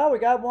boy. No, we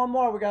got one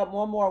more. We got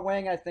one more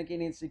wing I think he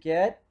needs to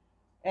get.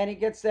 And he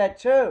gets that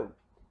too.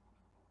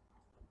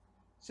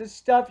 This is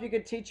stuff you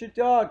can teach your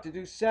dog to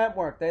do scent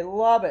work. They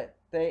love it.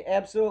 They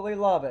absolutely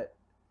love it.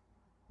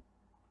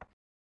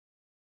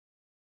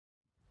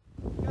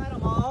 Got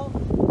them all.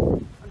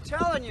 I'm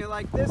telling you,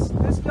 like this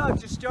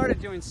dog just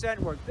started doing scent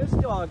work. This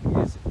dog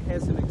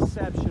has an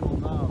exceptional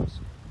nose.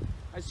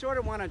 I sort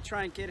of want to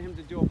try and get him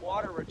to do a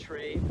water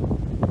retrieve,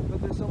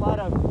 but there's a lot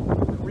of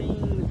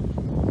green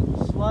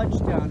sludge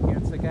down here.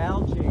 It's like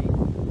algae.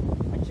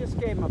 I just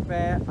gave him a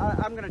bath.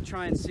 I'm gonna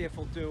try and see if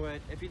he'll do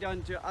it. If he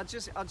doesn't do, I'll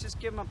just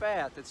give him a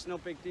bath. It's no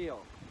big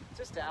deal. It's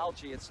just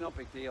algae. It's no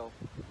big deal.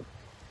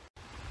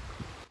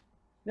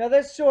 Now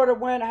this sort of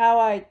went how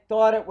I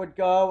thought it would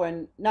go,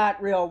 and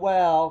not real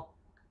well.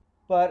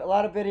 But a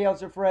lot of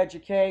videos are for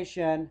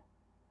education.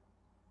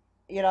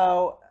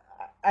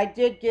 I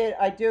do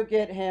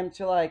get him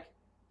to, like,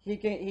 he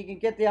can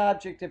get the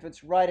object if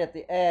it's right at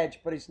the edge,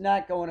 but he's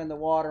not going in the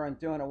water and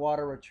doing a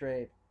water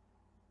retrieve.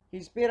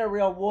 He's being a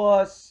real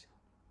wuss.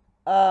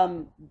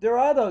 There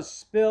are those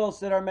spills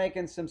that are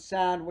making some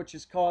sound, which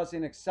is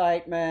causing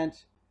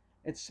excitement.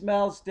 It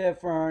smells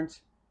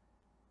different.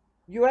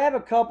 You have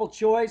a couple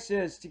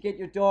choices to get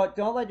your dog.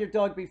 Don't let your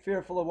dog be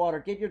fearful of water.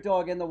 Get your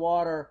dog in the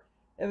water.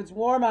 If it's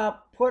warm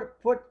out, put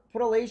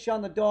a leash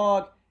on the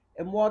dog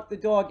and walk the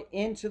dog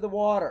into the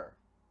water.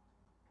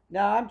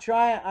 Now I'm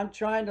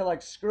trying to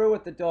like screw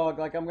with the dog,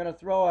 like I'm gonna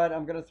throw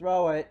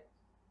it.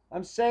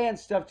 I'm saying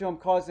stuff to him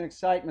causing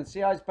excitement. See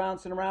how he's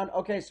bouncing around?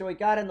 Okay, so he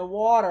got in the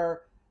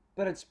water,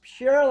 but it's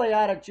purely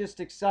out of just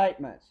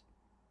excitement.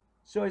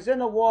 So he's in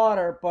the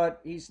water, but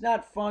he's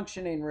not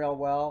functioning real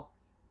well.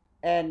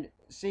 And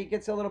see, he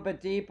gets a little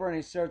bit deeper and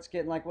he starts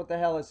getting like, what the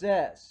hell is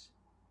this?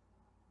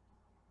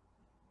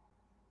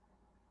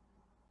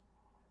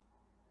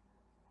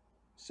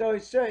 So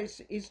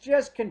he's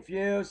just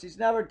confused. He's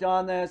never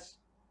done this.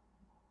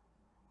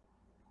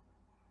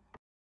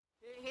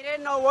 He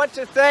didn't know what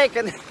to think,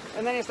 and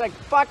then he's like,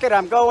 fuck it,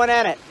 I'm going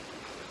in it.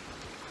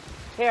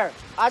 Here,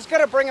 I was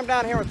going to bring him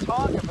down here with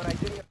Tonka, but I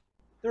didn't.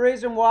 The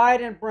reason why I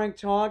didn't bring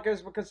Tonka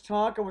is because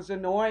Tonka was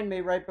annoying me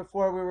right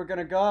before we were going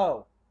to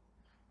go.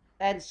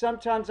 And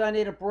sometimes I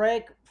need a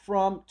break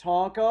from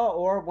Tonka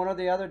or one of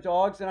the other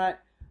dogs, and I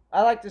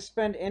like to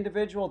spend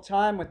individual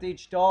time with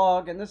each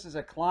dog, and this is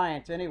a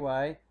client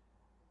anyway.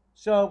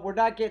 So we're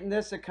not getting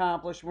this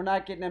accomplished. We're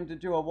not getting him to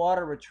do a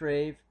water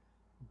retrieve,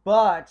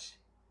 but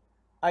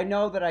I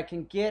know that I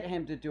can get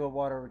him to do a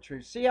water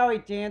retrieve. See how he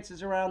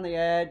dances around the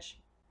edge?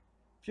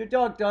 If your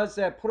dog does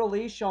that, put a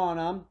leash on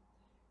him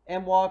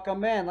and walk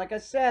him in. Like I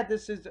said,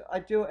 I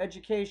do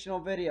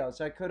educational videos.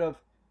 I could have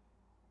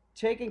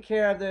taken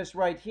care of this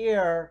right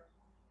here.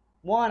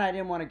 One, I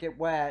didn't want to get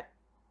wet.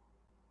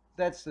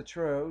 That's the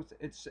truth.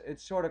 It's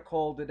sort of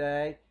cold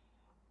today,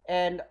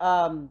 and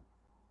I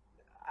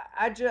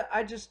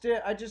just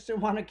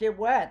didn't want to get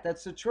wet.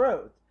 That's the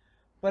truth.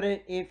 But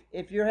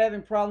if you're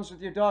having problems with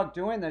your dog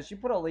doing this, you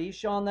put a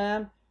leash on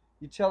them,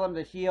 you tell them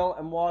to heel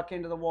and walk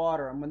into the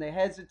water. And when they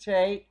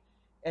hesitate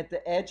at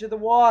the edge of the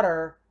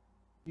water,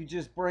 you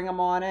just bring them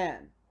on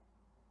in.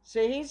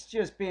 See, he's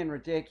just being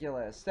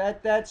ridiculous.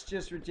 That's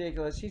just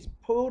ridiculous. He's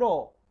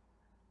poodle.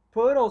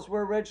 Poodles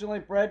were originally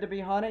bred to be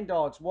hunting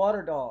dogs,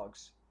 water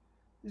dogs.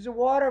 He's a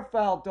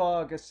waterfowl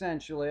dog,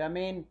 essentially. I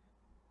mean,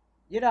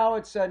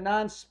 it's a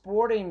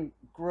non-sporting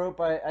group.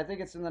 I think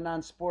it's in the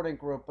non-sporting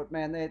group, but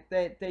man,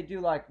 they do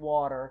like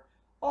water.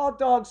 All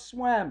dogs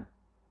swim.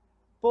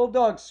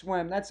 Bulldogs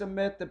swim. That's a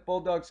myth that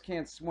bulldogs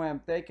can't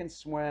swim. They can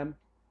swim.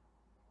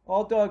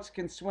 All dogs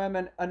can swim.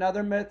 And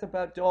another myth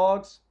about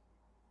dogs,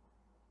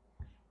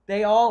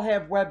 they all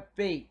have webbed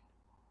feet.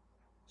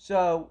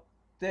 So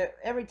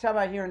every time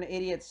I hear an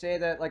idiot say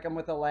that, like I'm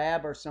with a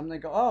lab or something, they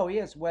go, oh, he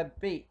has webbed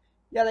feet.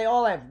 Yeah, they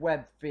all have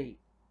webbed feet.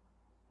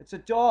 It's a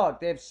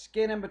dog. They have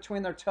skin in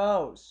between their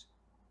toes.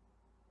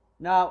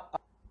 Now,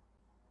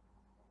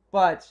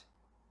 but,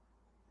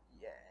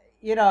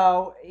 they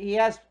all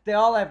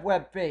have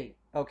webbed feet,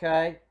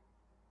 okay?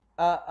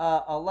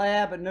 A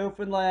lab, a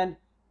Newfoundland,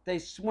 they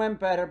swim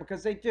better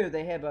because they do.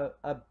 They have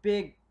a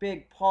big,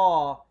 big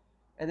paw,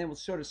 and they will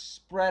sort of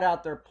spread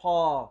out their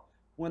paw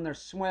when they're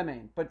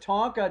swimming. But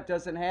Tonka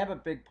doesn't have a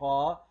big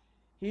paw.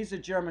 He's a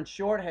German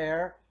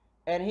Shorthair,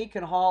 and he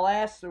can haul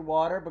ass through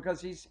water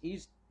because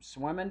he's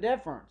swimming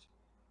different.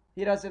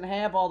 He doesn't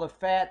have all the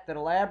fat that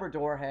a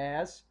Labrador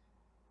has.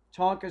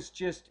 Tonka's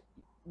just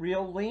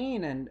real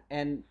lean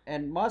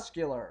and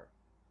muscular.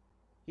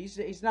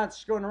 He's not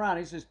screwing around.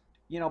 He's just,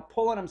 you know,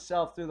 pulling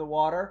himself through the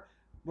water,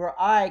 where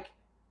Ike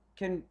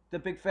can, the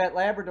big fat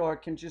Labrador,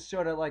 can just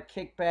sort of like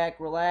kick back,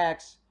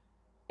 relax,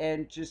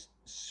 and just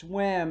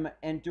swim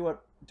and do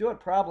it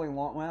probably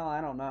long. Well,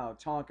 I don't know.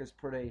 Tonka's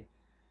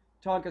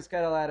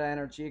got a lot of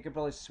energy. He could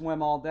probably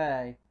swim all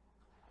day.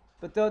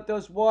 But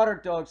those water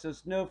dogs,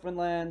 those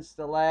Newfoundlands,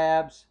 the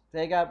Labs,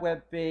 they got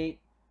web feet.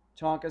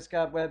 Tonka's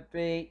got web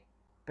feet.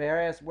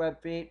 Bear has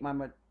web feet.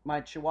 My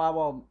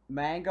Chihuahua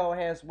Mango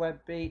has web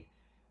feet.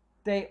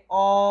 They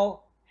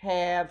all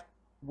have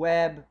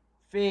web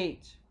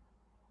feet.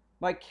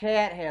 My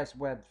cat has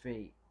web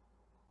feet.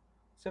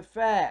 It's a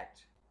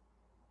fact.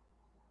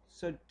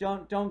 So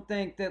don't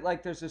think that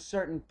like there's a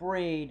certain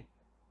breed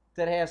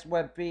that has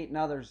web feet and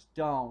others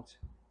don't.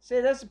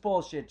 See, that's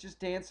bullshit. Just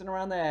dancing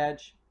around the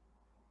edge.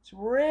 It's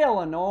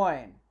real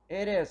annoying.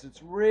 It is.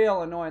 It's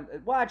real annoying.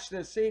 Watch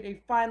this. See,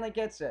 he finally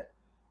gets it.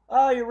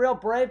 Oh, you're real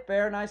brave,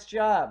 Bear. Nice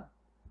job.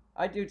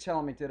 I do tell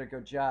him he did a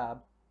good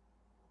job.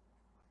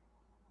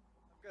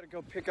 I've got to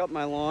go pick up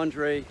my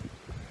laundry,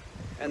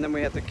 and then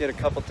we have to get a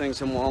couple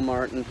things in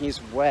Walmart, and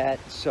he's wet,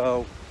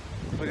 so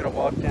we're going to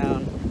walk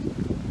down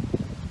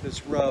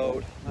this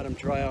road, let him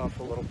dry off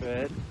a little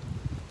bit.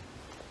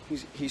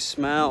 He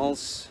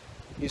smells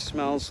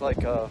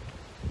like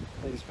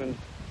he's been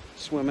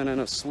swimming in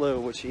a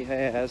slough, which he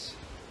has.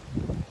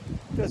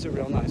 Does a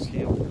real nice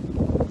heel.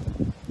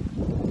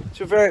 It's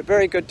a very,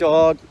 very good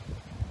dog.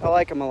 I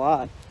like him a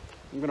lot.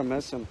 I'm gonna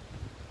miss him.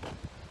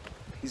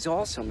 He's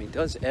awesome. He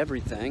does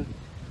everything.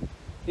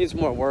 Needs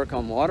more work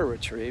on water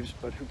retrieves,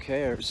 but who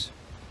cares?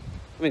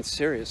 I mean,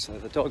 seriously,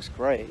 the dog's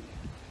great.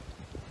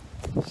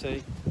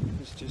 See,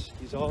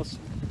 he's awesome.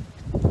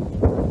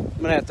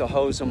 I'm gonna have to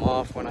hose him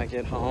off when I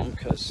get home,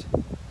 because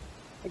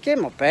I gave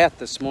him a bath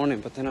this morning,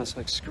 but then I was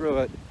like, screw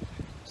it.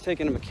 I was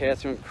taking him to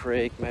Catherine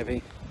Creek,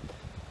 maybe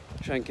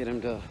try and get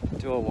him to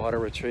do a water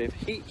retrieve.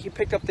 He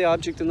picked up the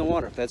object in the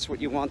water. That's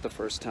what you want the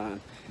first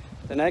time.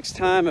 The next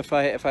time, if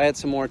I had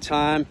some more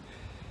time,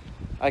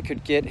 I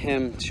could get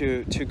him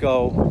to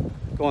go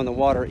in the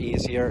water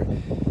easier.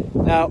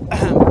 Now,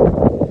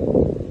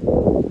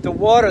 the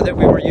water that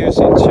we were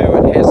using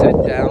too, it has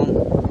that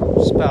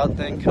down spout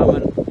thing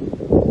coming.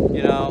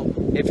 You know,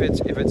 if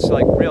it's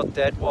like real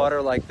dead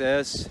water like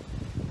this,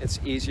 it's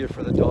easier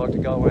for the dog to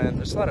go in.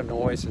 There's a lot of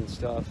noise and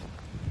stuff,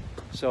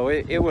 so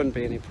it wouldn't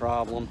be any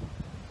problem.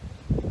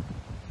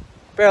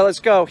 Bear, let's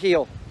go.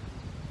 Heel.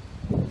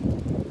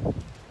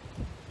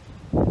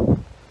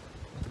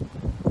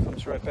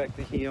 Comes right back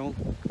to heel.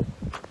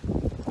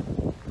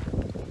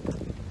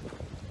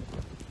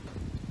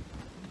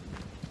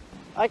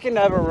 I can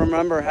never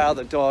remember how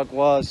the dog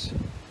was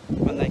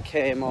when they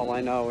came. All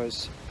I know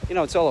is, you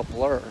know, it's all a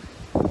blur.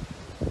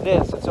 It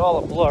is. It's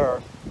all a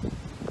blur.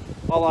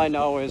 All I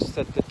know is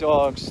that the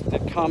dogs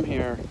that come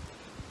here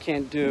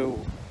can't do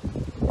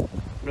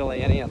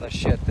really any of the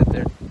shit that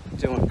they're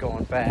doing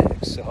going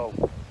back. So,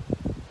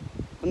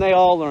 and they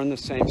all learn the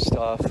same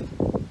stuff,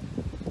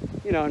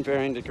 you know, in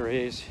varying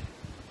degrees.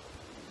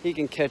 He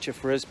can catch a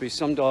frisbee.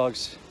 Some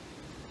dogs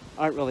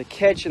aren't really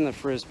catching the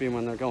frisbee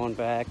when they're going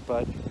back,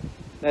 but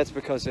that's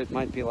because it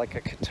might be like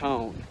a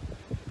Caine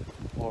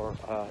or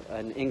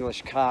an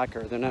English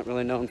cocker. They're not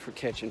really known for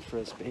catching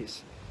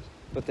frisbees,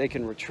 but they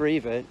can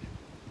retrieve it.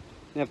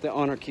 And if the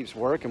owner keeps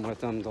working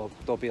with them,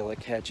 they'll be able to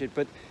catch it.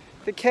 But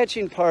the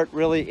catching part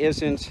really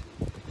isn't,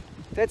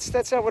 that's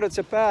not what it's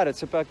about.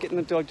 It's about getting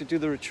the dog to do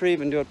the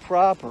retrieve and do it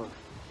proper.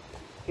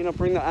 You know,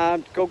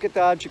 go get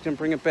the object and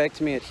bring it back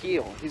to me at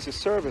heel. He's a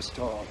service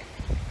dog.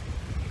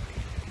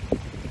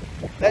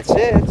 That's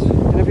it.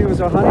 And if he was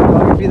a hunting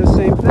dog, it'd be the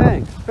same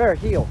thing. Bear,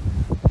 heel.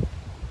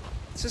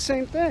 It's the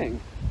same thing.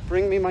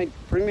 Bring me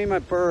my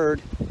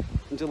bird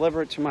and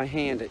deliver it to my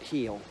hand at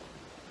heel.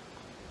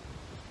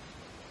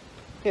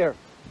 Here.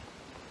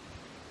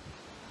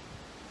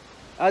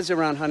 I was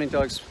around hunting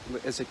dogs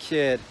as a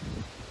kid.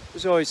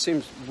 It always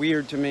seems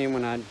weird to me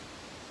when I'd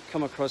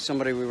come across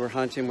somebody we were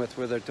hunting with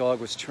where their dog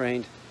was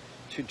trained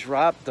to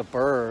drop the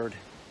bird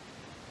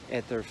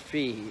at their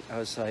feet. I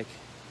was like,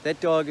 that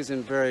dog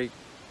isn't very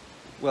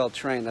well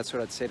trained. That's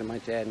what I'd say to my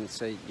dad, and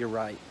say, you're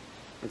right.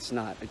 It's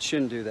not. It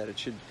shouldn't do that. It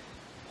should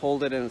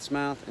hold it in its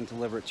mouth and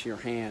deliver it to your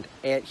hand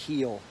at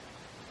heel.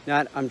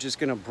 Not, I'm just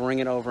gonna bring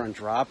it over and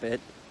drop it.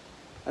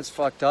 That's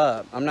fucked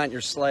up. I'm not your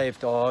slave,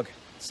 dog.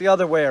 It's the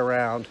other way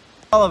around.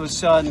 All of a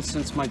sudden,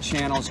 since my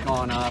channel's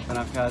gone up and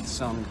I've got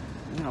some,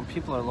 you know,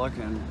 people are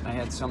looking, I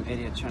had some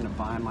idiot trying to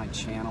buy my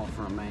channel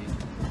from me.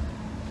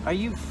 Are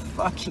you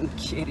fucking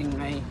kidding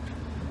me?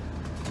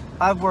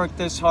 I've worked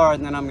this hard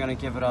and then I'm gonna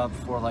give it up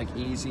for like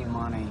easy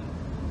money.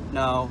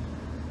 No,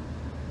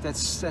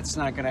 that's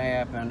not gonna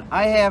happen.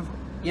 I have,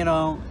 you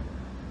know,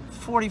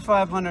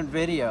 4,500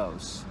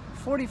 videos.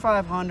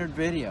 4,500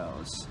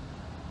 videos.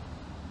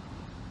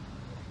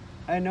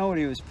 I know what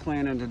he was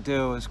planning to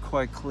do. It was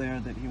quite clear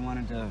that he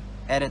wanted to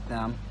edit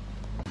them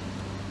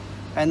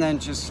and then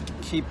just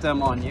keep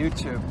them on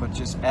YouTube, but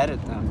just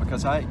edit them,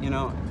 because you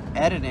know,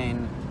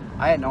 editing,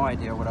 I had no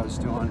idea what I was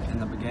doing in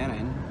the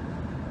beginning.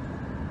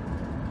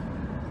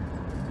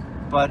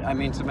 But I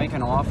mean, to make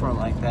an offer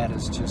like that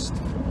is just,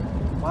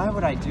 why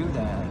would I do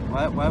that?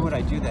 Why would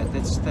I do that?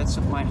 That's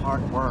my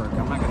hard work.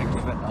 I'm not gonna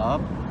give it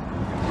up.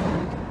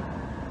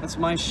 That's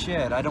my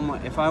shit. I don't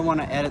want, if I want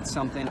to edit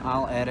something,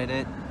 I'll edit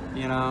it,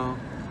 you know.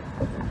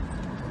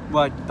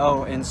 But,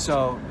 oh, and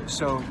so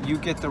you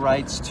get the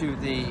rights to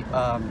the,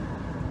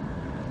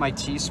 my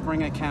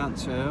Teespring account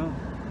too?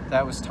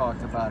 That was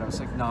talked about. I was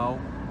like, no.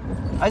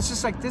 I was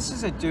just like, this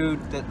is a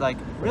dude that like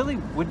really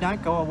would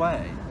not go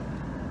away.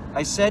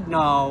 I said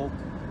no,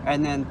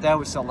 and then that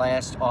was the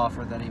last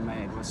offer that he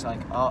made. Was like,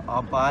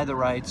 I'll buy the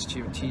rights to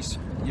your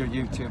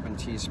YouTube and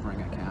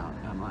Teespring account.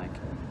 And I'm like,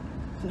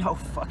 no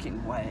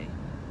fucking way.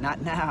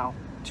 Not now.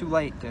 Too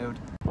late, dude.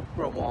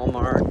 We're at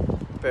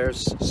Walmart.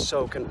 Bear's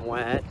soaking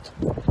wet.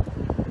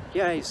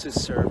 Yeah, he's a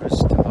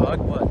service dog.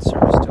 What?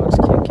 Service dogs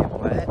can't get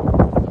wet?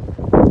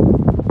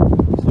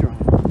 He's drying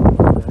up a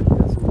little bit.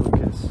 That's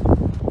Lucas.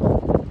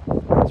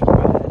 It's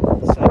red.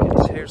 It's like,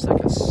 his hair's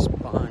like a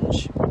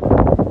sponge.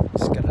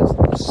 He's got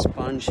a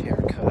sponge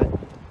haircut.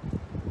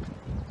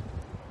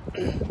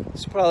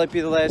 This will probably be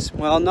the last.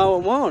 Well, no,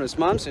 it won't. His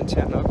mom's in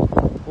town.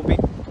 We'll be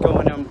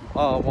going to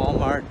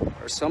Walmart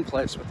or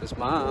someplace with his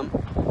mom.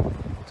 I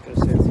was going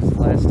to say this is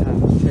the last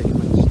time I'll take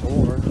him in the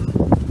store.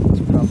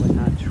 It's probably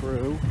not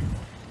true.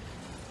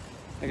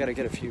 I got to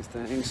get a few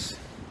things.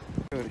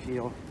 Go to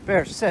heel.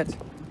 Bear, sit.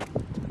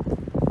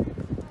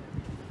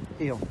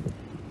 Heel.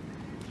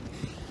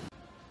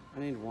 I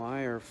need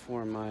wire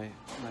for my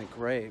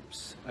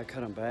grapes. I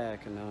cut them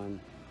back, and I'm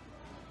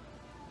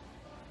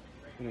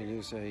going to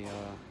use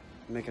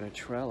making a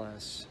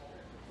trellis.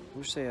 I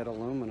wish they had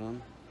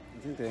aluminum. I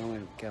think they only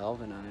have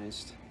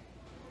galvanized.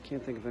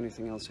 Can't think of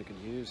anything else I could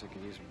use. I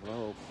could use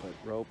rope, but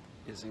rope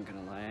isn't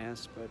going to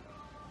last. But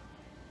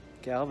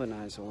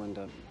galvanized will end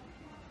up.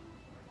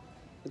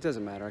 It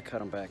doesn't matter. I cut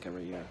them back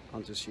every year.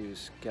 I'll just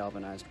use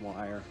galvanized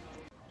wire.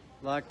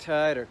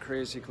 Loctite or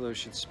Crazy Glue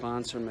should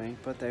sponsor me,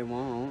 but they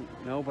won't.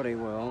 Nobody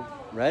will.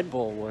 Red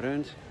Bull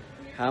wouldn't.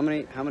 How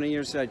many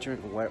years did I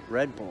drink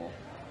Red Bull?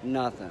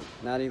 Nothing.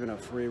 Not even a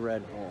free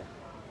Red Bull.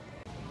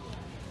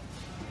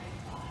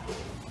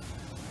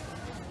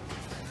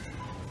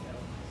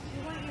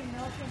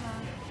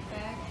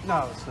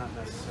 No, it's not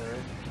necessary.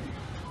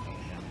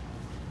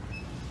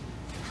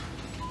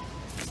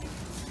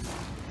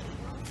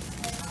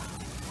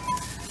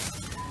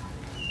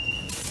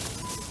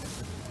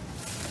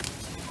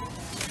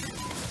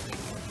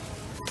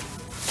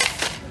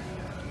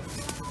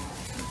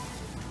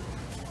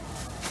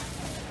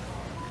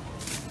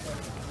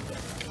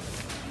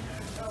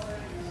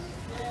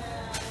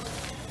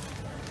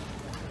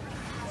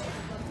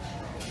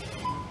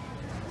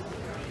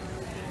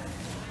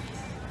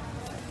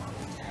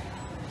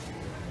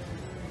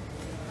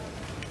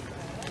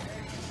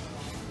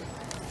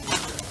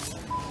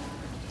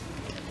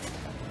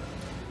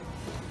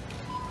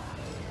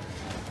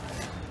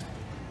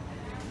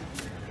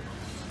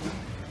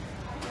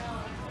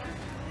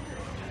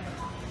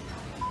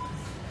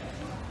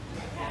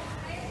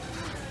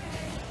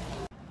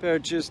 Bear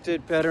just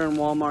did better in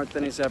Walmart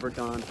than he's ever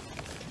done.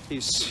 He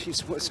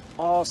was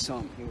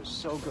awesome. He was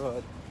so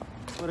good.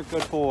 What a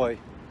good boy.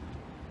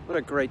 What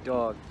a great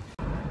dog.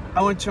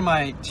 I went to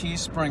my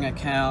Teespring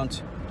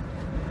account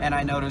and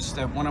I noticed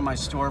that one of my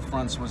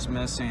storefronts was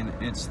missing.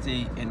 It's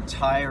the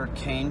entire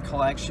Caine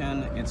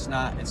collection. It's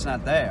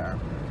not there.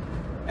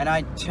 And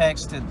I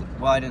texted,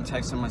 well, I didn't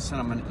text them, I sent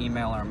them an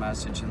email or a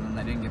message, and then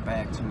they didn't get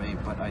back to me,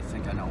 but I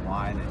think I know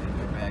why they didn't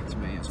get back to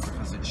me. It's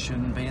because it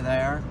shouldn't be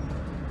there.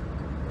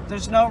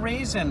 There's no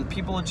reason.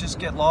 People will just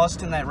get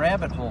lost in that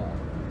rabbit hole.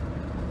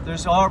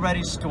 There's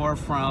already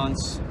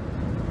storefronts.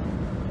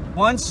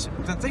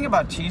 The thing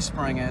about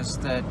Teespring is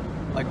that,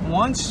 like,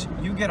 once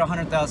you get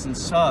 100,000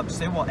 subs,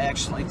 they will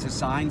actually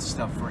design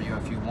stuff for you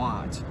if you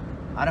want.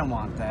 I don't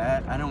want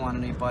that. I don't want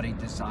anybody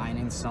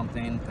designing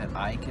something that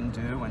I can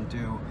do and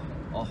do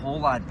a whole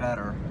lot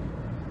better.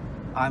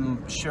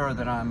 I'm sure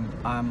that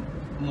I'm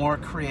more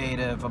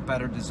creative, a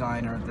better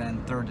designer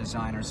than their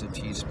designers at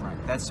Teespring.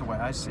 That's the way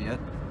I see it.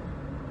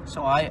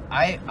 So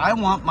I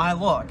want my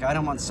look. I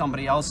don't want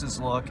somebody else's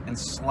look and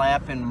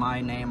slapping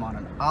my name on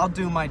it. I'll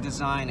do my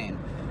designing,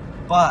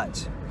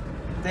 but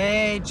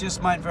they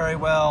just might very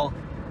well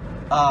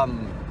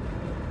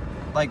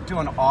like do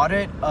an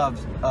audit of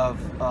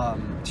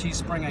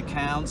Teespring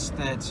accounts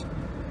that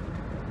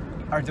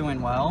are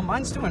doing well.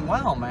 Mine's doing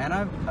well,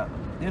 man.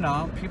 You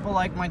know, people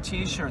like my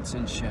t-shirts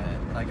and shit.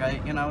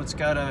 Like, you know, it's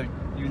got a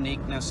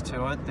uniqueness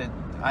to it that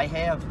I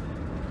have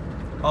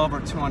over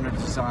 200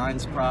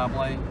 designs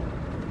probably.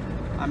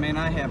 I mean,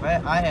 I have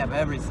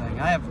everything.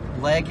 I have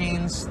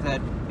leggings that,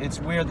 it's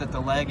weird that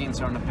the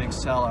leggings aren't a big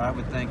seller. I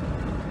would think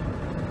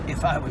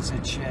if I was a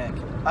chick.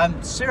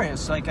 I'm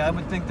serious, like, I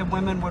would think that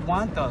women would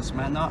want those,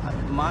 man. No,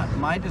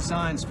 my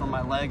designs for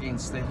my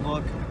leggings, they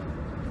look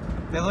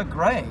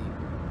great.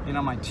 You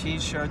know, my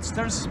t-shirts,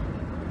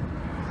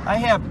 I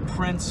have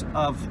prints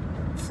of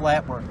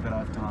flat work that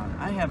I've done.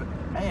 I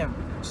have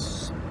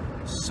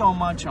so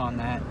much on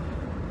that.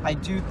 I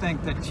do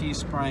think that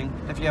Teespring,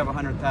 if you have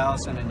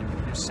 100,000 and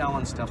you're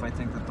selling stuff, I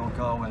think that they'll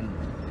go and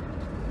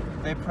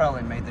They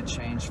probably made the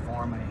change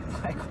for me.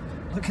 Like,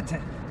 look at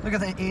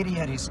the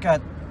idiot. He's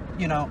got,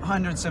 you know,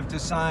 hundreds of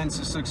designs.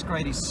 This looks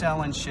great. He's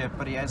selling shit,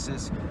 but he has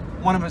this,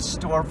 one of his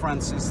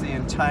storefronts is the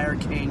entire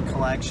Caine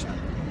collection.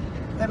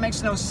 That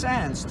makes no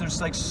sense. There's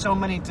like so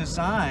many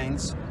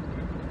designs.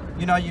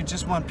 You know, you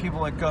just want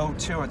people to go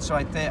to it. So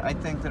I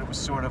think that it was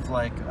sort of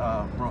like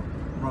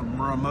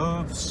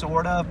removed,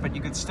 sort of, but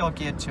you could still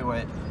get to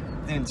it,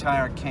 the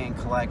entire Caine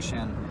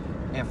collection,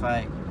 if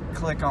I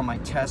click on my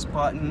test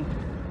button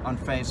on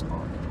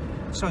Facebook.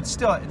 So it's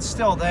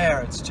still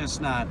there. It's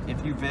just not,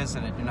 if you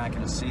visit it, you're not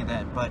going to see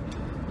that. But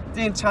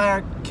the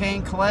entire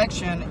Caine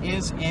collection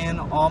is in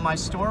all my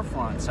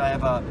storefronts. I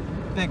have a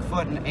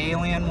Bigfoot and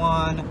Alien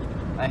one.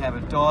 I have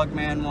a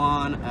Dogman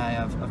one. I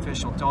have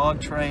official dog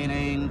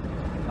training.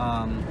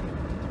 I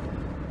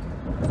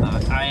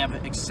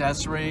have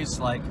accessories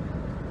like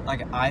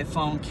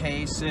iPhone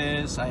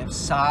cases. I have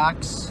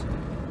socks.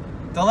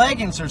 The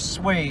leggings are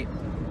sweet.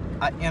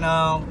 You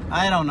know,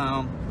 I don't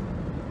know.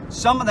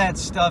 Some of that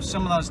stuff,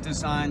 some of those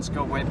designs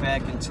go way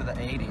back into the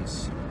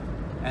 80s.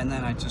 And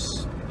then I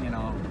just, you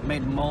know,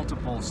 made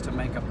multiples to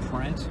make a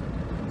print.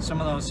 Some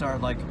of those are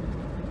like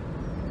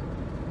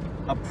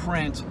a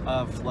print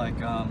of like,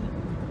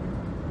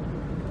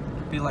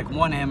 be like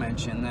one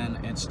image, and then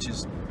it's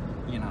just,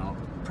 you know,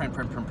 print,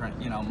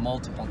 you know,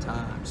 multiple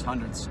times,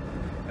 hundreds,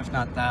 if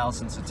not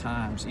thousands of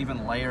times,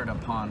 even layered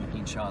upon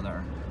each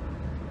other.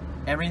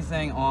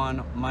 Everything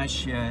on my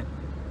shit,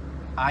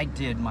 I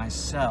did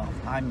myself.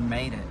 I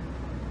made it.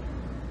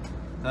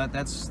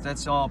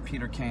 That's all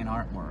Peter Caine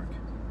artwork.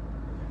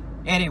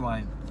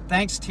 Anyway,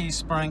 thanks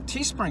Teespring.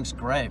 Teespring's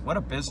great. What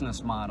a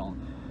business model.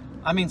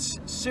 I mean,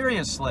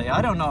 seriously,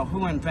 I don't know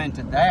who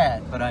invented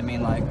that, but I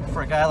mean, like,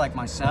 for a guy like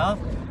myself,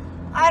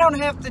 I don't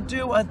have to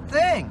do a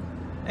thing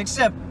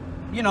except,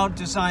 you know,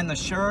 design the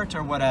shirt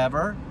or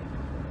whatever.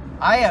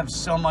 I have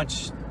so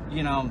much,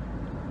 you know,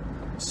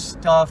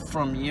 stuff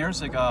from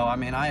years ago. I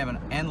mean, I have an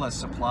endless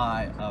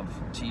supply of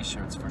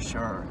t-shirts for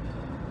sure.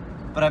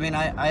 But I mean,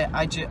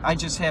 I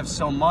just have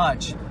so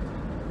much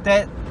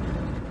that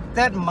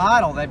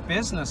model, that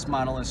business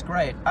model is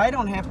great. I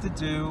don't have to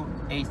do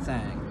a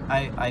thing.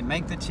 I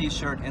make the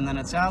t-shirt and then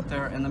it's out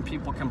there and then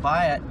people can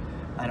buy it.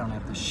 I don't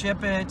have to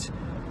ship it.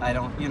 I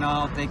don't, you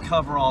know, they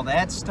cover all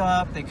that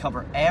stuff. They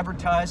cover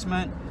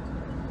advertisement.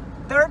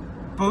 They're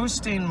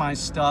boosting my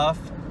stuff,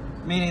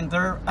 meaning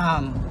they're,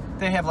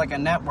 they have like a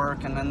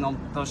network and then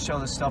they'll show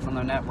the stuff on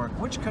their network,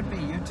 which could be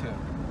YouTube.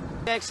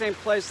 The exact same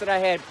place that I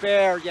had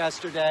Bear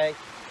yesterday.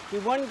 He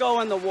wouldn't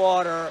go in the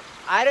water.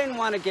 I didn't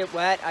want to get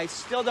wet. I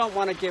still don't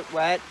want to get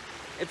wet.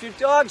 If your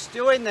dog's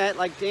doing that,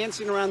 like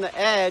dancing around the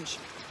edge,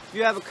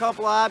 you have a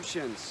couple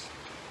options.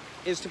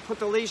 Is to put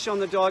the leash on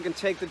the dog and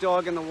take the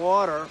dog in the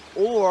water,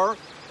 or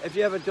if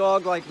you have a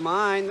dog like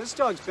mine, this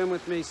dog's been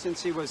with me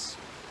since he was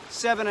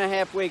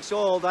 7.5 weeks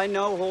old. I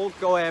know he'll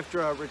go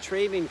after a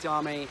retrieving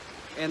dummy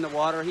in the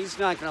water. He's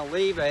not going to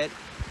leave it.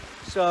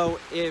 So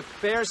if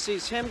Bear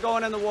sees him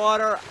going in the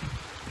water,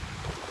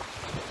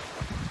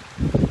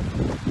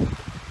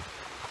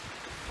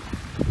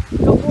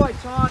 good boy,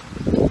 Tonk.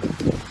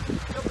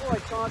 Good boy,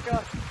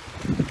 Tonka.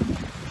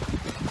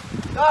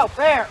 No,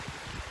 Bear.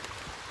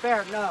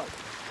 Bear, no.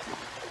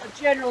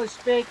 Generally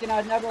speaking,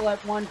 I'd never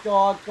let one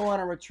dog go on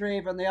a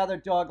retrieve and the other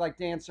dog like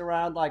dance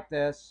around like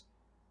this.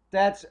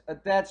 That's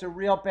a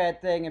real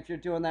bad thing if you're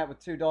doing that with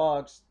two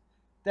dogs.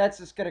 That's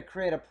just going to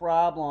create a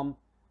problem.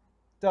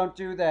 Don't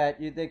do that.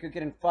 They could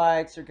get in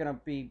fights. They're going to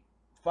be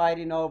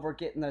fighting over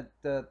getting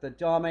the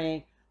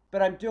dummy.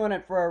 But I'm doing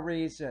it for a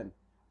reason.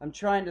 I'm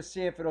trying to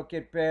see if it'll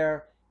get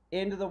Bear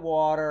into the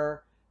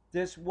water.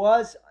 This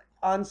was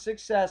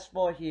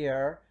unsuccessful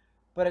here,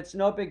 but it's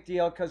no big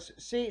deal because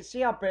see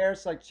how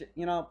Bear's like,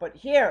 you know, but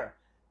here,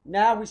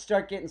 now we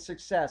start getting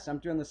success. I'm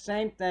doing the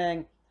same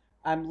thing.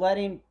 I'm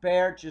letting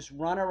Bear just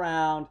run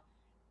around,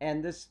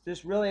 and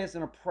this really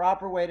isn't a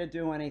proper way to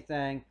do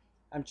anything.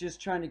 I'm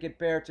just trying to get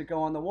Bear to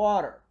go in the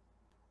water.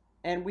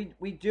 And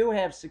we do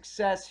have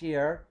success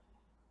here.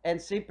 And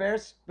see,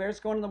 Bear's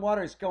going in the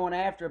water. He's going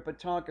after it, but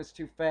Tonka's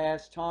too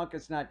fast.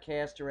 Tonka's not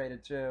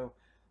castrated too.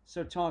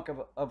 So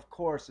Tonka, of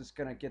course, is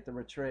going to get the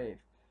retrieve.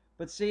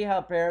 But see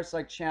how Bear's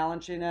like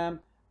challenging him?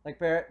 Like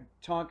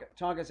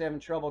Tonka's having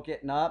trouble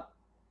getting up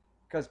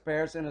because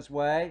Bear's in his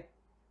way.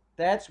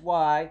 That's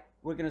why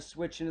we're going to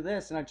switch into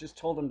this. And I just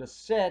told him to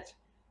sit.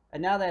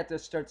 And now they have to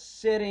start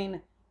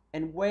sitting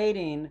and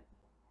waiting.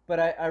 But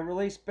I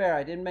released Bear.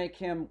 I didn't make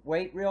him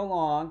wait real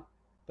long.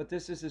 But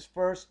this is his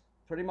first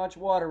pretty much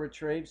water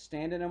retrieve.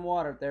 Standing in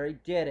water. There, he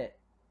did it.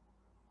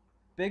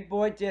 Big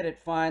boy did it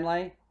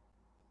finally.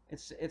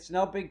 It's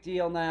no big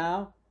deal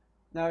now.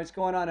 Now he's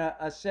going on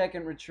a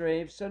second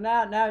retrieve. So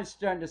now he's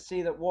starting to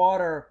see that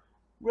water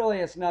really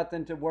is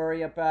nothing to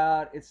worry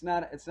about. It's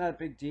not a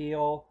big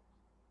deal.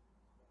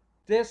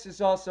 This is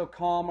also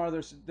calmer.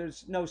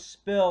 There's no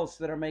spills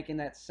that are making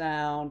that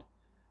sound.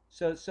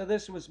 So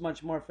this was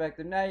much more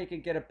effective. Now you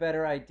can get a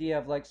better idea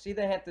of like, see,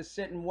 they have to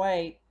sit and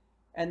wait,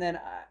 and then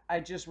I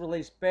just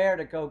released Bear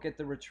to go get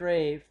the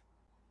retrieve,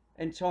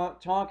 and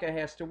Tonka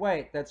has to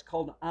wait. That's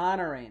called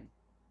honoring.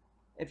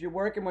 if you're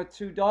working with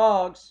 2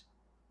 dogs,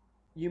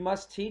 you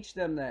must teach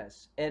them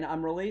this. And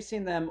I'm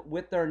releasing them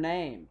with their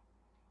name.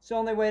 It's the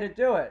only way to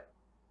do it.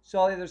 So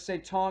I'll either say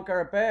Tonka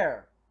or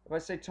Bear. If I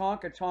say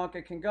Tonka,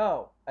 Tonka can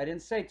go. I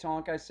didn't say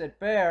Tonka, I said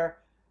Bear,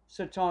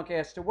 so Tonka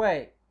has to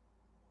wait.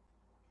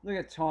 Look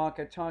at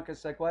Tonka.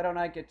 Tonka's like, why don't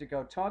I get to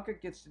go?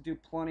 Tonka gets to do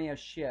plenty of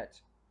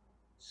shit.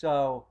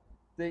 So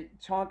the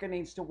Tonka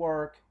needs to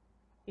work.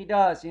 He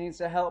does. He needs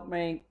to help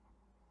me.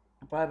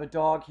 If I have a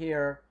dog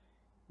here,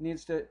 he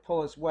needs to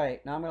pull his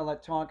weight. Now I'm going to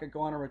let Tonka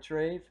go on a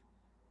retrieve.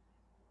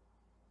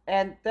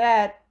 And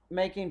that,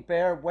 making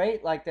Bear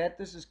wait like that,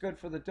 this is good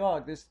for the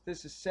dog. This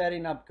is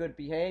setting up good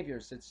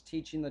behaviors. It's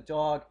teaching the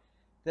dog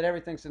that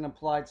everything's an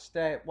implied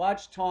state.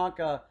 Watch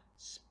Tonka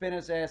spin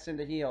his ass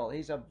into heel.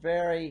 He's a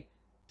very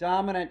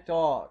dominant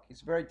dog.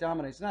 He's very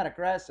dominant. He's not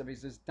aggressive.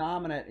 He's just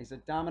dominant. He's a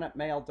dominant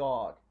male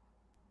dog.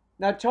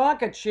 Now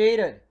Tonka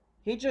cheated.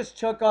 He just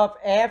took off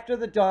after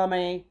the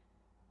dummy.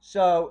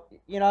 So,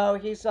 you know,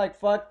 he's like,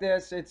 fuck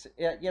this. It's,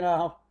 you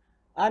know,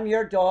 I'm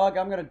your dog.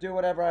 I'm going to do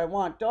whatever I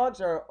want. Dogs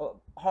are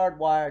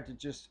hardwired to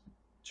just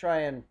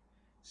try and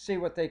see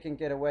what they can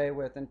get away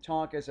with. And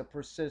Tonka is a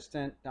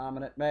persistent,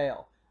 dominant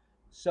male.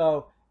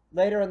 So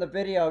later in the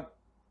video,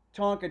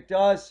 Tonka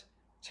does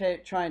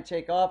try and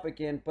take off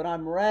again, but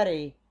I'm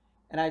ready,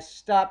 and I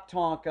stop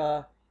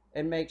Tonka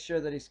and make sure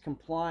that he's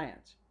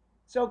compliant.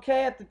 It's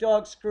okay if the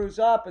dog screws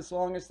up as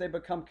long as they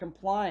become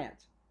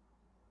compliant.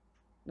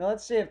 Now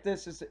let's see if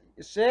this is,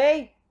 you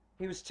see?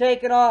 He was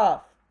taken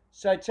off.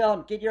 So I tell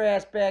him, get your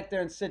ass back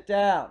there and sit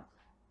down.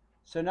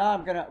 So now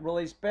I'm going to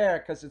release Bear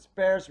because it's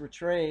Bear's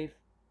retrieve.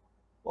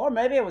 Or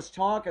maybe it was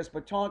Tonka's,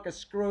 but Tonka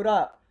screwed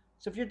up.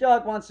 So if your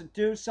dog wants to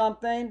do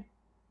something,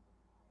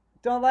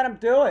 don't let him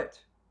do it.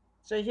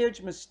 It's a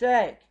huge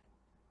mistake.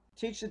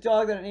 Teach the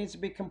dog that it needs to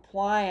be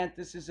compliant.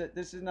 This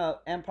isn't an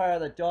empire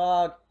of the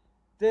dog.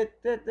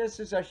 This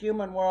is a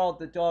human world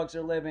the dogs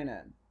are living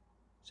in.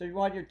 So you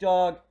want your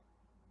dog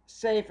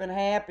safe and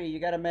happy, you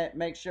got to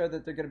make sure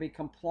that they're going to be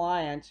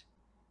compliant.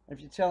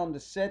 If you tell them to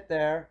sit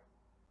there,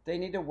 they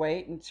need to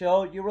wait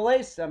until you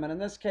release them. And in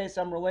this case,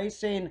 I'm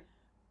releasing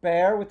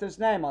Bear with his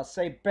name. I'll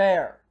say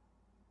Bear.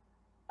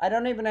 I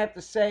don't even have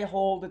to say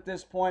hold at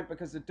this point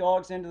because the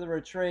dog's into the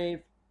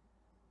retrieve.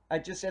 I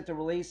just have to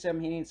release him.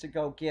 He needs to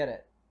go get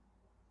it.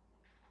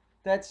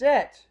 That's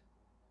it.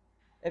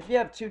 If you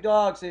have 2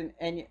 dogs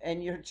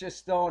and you're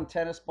just throwing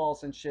tennis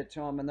balls and shit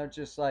to them and they're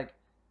just like,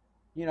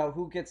 you know,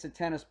 who gets the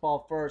tennis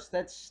ball first,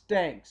 that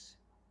stinks.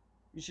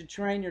 You should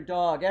train your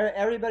dog.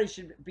 Everybody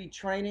should be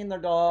training their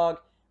dog.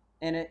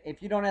 And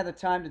if you don't have the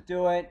time to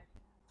do it,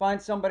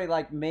 find somebody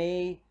like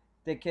me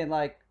that can,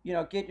 like, you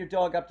know, get your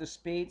dog up to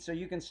speed so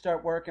you can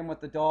start working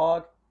with the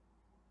dog.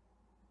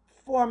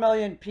 4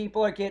 million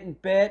people are getting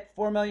bit.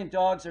 4 million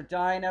dogs are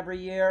dying every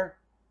year.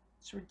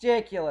 It's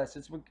ridiculous.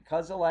 It's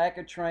because of lack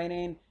of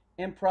training,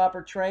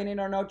 improper training,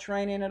 or no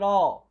training at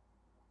all.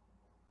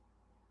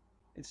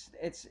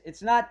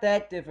 It's not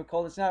that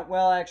difficult. It's not,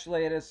 well,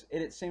 actually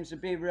it seems to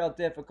be real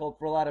difficult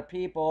for a lot of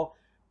people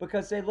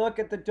because they look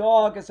at the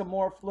dog as a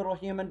morphed little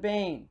human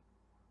being.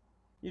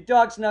 Your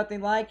dog's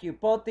nothing like you.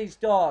 Both these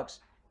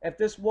dogs, if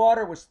this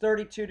water was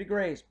 32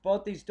 degrees,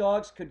 both these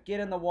dogs could get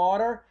in the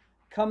water,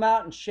 come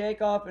out and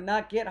shake off and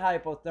not get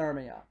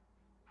hypothermia.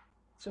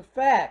 It's a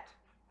fact.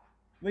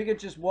 We could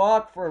just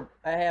walk for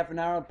a half an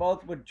hour,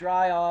 both would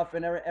dry off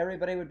and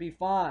everybody would be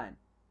fine.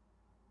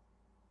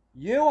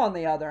 You, on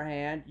the other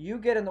hand, you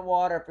get in the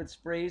water if it's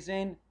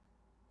freezing,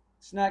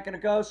 it's not going to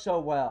go so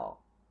well.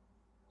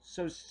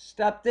 So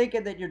stop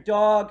thinking that your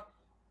dog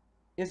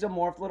is a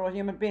morphed little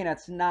human being.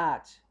 It's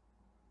not.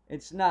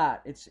 It's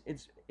not.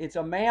 It's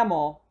a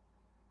mammal,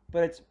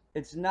 but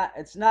it's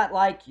not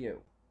like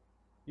you.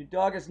 Your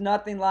dog is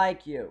nothing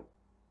like you,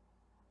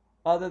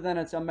 other than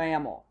it's a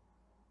mammal.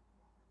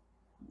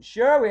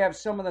 Sure, we have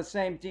some of the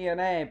same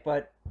DNA,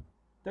 but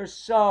they're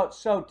so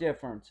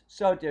different,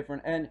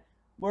 and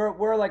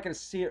we're like a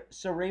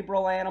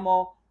cerebral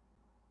animal.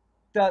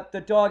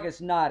 The dog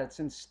is not. It's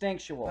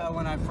instinctual.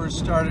 When I first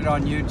started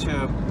on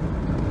YouTube,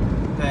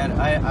 that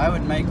I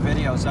would make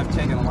videos. I've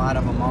taken a lot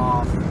of them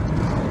off,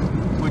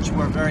 which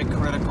were very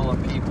critical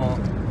of people.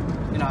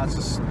 You know, it's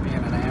just being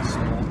an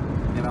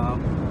asshole. You know,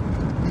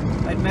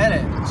 I admit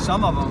it.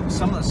 Some of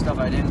the stuff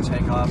I didn't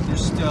take off.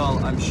 There's still,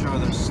 I'm sure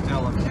there's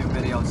still a few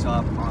videos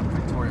up on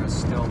Victoria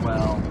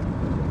Stilwell,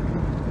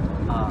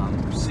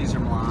 Caesar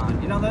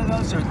Milan. You know,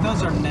 those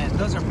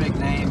are big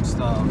names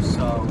though.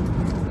 So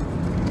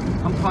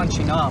I'm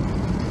punching up,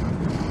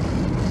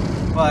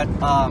 but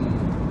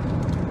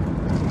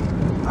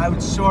I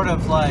would sort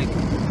of like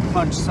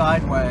punch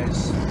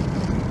sideways.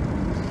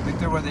 Like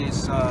there were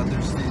these,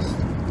 there's these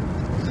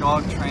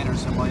dog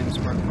trainers in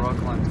Williamsburg,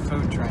 Brooklyn,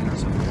 food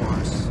trainers, of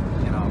course,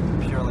 you know,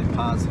 purely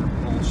positive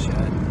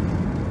bullshit.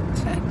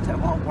 They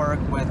won't work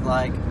with,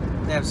 like,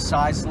 they have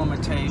size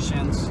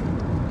limitations.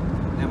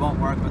 They won't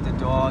work with a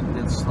dog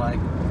that's, like,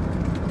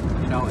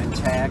 you know,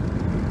 intact.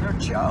 They're a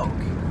joke.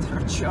 They're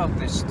a joke.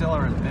 They still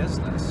are in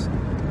business.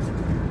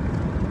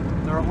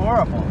 They're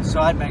horrible. So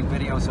I'd make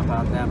videos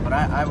about them, but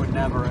I would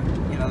never,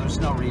 you know, there's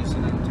no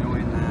reason in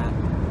doing that.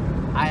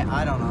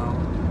 I don't know.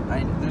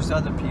 There's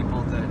other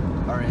people that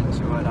are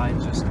into it. I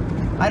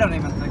don't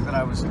even think that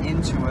I was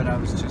into it. I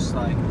was just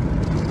like,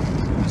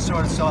 I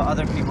sort of saw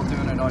other people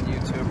doing it on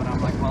YouTube, and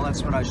I'm like, well,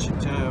 that's what I should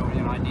do.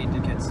 You know, I need to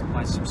get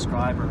my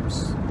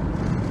subscribers,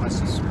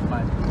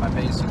 my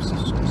base of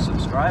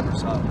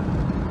subscribers up.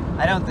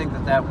 I don't think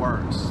that that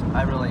works.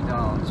 I really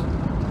don't.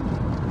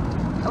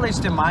 At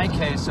least in my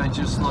case, I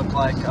just look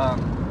like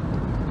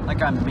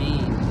I'm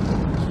mean.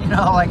 You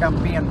know, like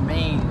I'm being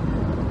mean.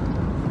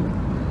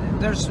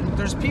 There's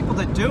people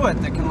that do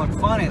it that can look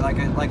funny, like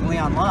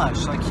Leon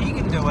Lush. Like, he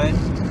can do it,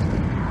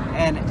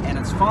 and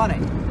it's funny.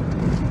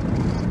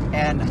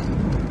 And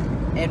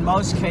in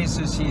most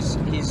cases, he's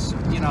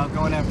you know,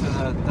 going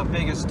after the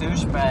biggest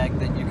douchebag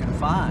that you can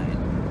find.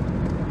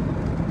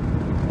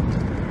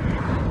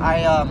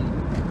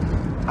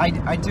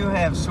 I do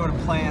have sort of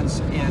plans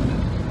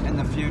in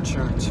the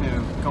future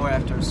to go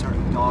after a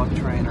certain dog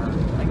trainer,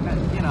 like that,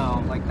 you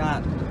know, like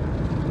not.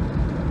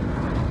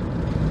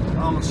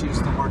 I almost use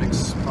the word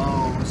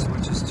exposed,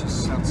 which is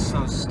just sounds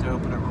so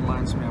stupid. It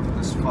reminds me of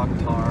this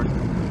fucktard,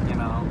 you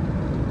know.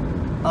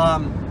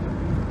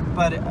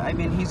 But I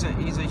mean, he's a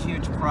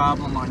huge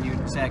problem on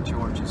YouTube. Zach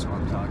George is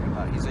what I'm talking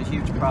about. He's a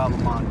huge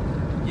problem on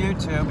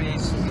YouTube.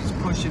 He's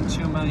pushing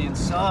 2 million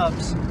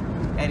subs,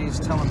 and he's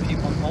telling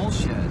people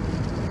bullshit.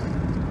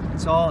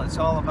 It's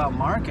all about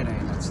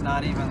marketing. It's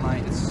not even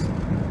like it's.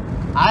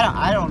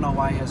 I don't know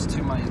why he has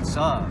 2 million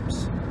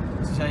subs.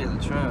 To tell you the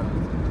truth,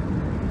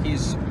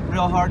 he's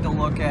real hard to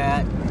look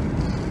at.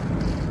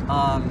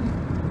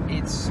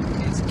 It's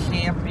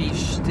campy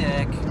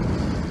shtick.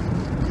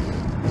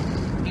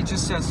 He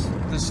just says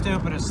the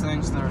stupidest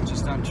things that are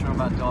just untrue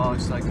about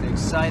dogs. Like, the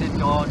excited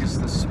dog is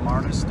the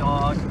smartest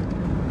dog.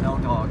 No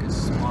dog is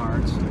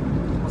smart.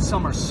 Well,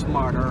 some are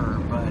smarter,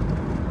 but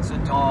it's a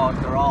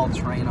dog. They're all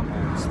trainable.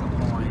 Is the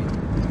point.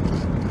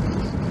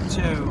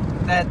 Two,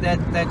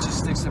 that just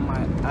sticks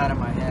out of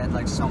my head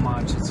like so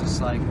much. It's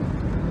just like,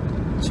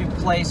 to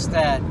place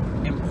that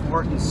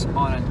importance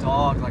on a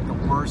dog like the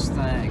worst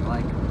thing.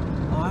 Like,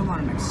 oh, I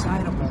want an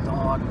excitable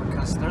dog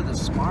because they're the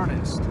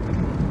smartest.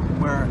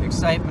 Where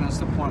excitement is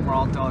the point where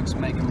all dogs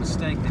make a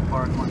mistake, they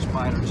bark, lunge,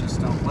 bite, or just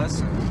don't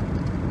listen.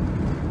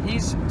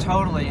 He's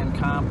totally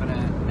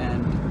incompetent,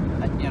 and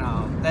you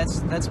know,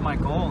 that's my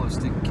goal, is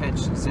to catch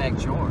Zach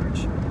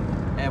George.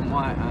 And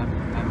why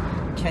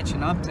I'm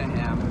catching up to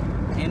him,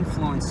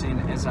 influencing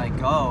as I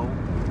go.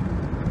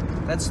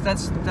 That's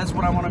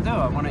what I want to do.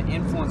 I want to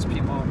influence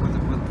people with the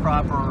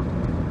proper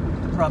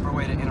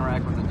way to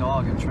interact with a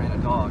dog and train a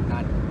dog,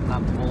 not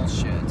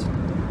bullshit.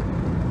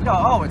 You know,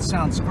 oh, it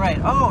sounds great.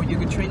 Oh, you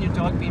can train your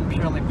dog being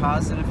purely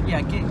positive.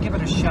 Yeah, give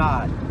it a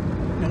shot.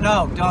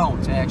 No,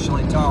 don't.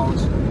 Actually, don't,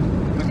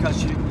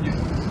 because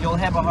you'll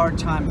have a hard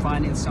time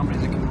finding somebody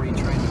that can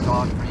retrain the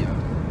dog for you.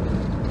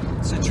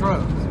 It's the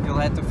truth. You'll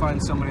have to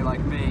find somebody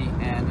like me,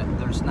 and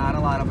there's not a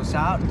lot of us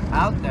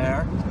out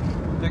there,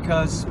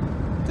 because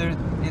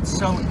it's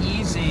so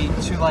easy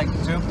to like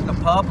dupe the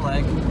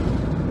public.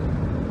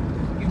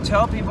 You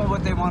tell people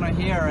what they want to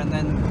hear, and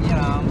then, you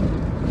know.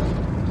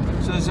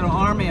 So there's an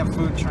army of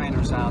food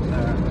trainers out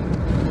there.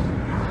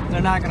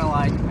 They're not gonna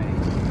like me.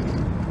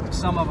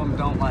 Some of them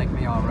don't like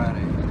me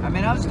already. I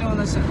mean, I was doing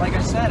this, like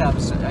I said, I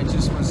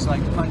just was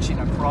like punching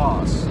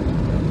across.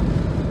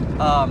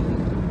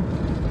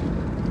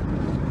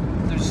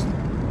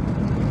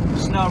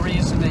 There's no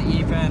reason to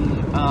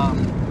even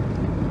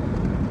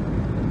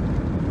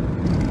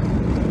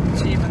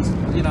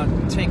you know,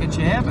 take a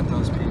jab at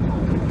those people.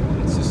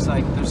 It's just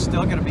like, they're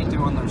still gonna be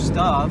doing their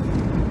stuff.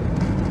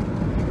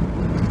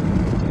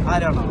 I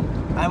don't know.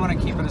 I want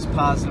to keep it as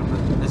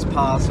positive as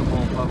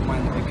possible, but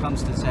when it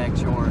comes to Zach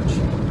George,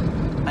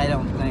 I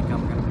don't think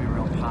I'm going to be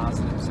real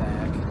positive,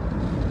 Zach.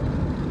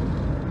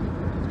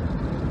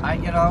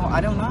 You know,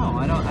 I don't know.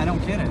 I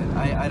don't get it.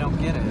 I don't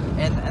get it.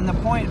 And the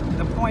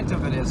point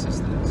of it is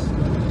this.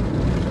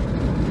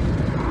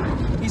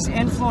 He's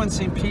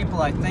influencing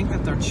people. I think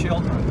that they're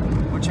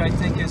children, which I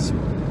think is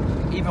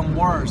even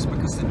worse,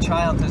 because the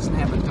child doesn't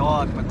have a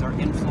dog, but they're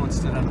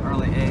influenced at an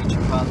early age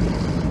about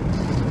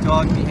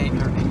dog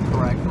behavior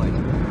incorrectly.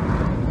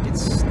 It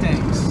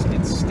stinks.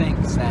 It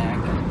stinks, Zach.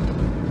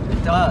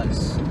 It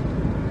does.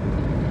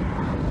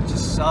 It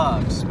just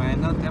sucks,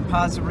 man. The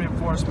positive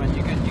reinforcement.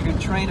 You can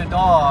train a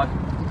dog.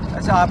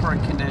 That's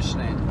operant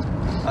conditioning.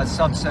 A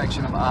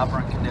subsection of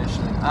operant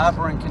conditioning.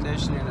 Operant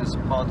conditioning is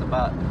about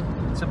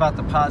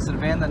the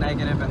positive and the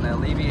negative and the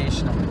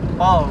alleviation of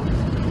both.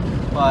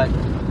 But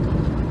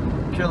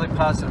purely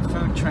positive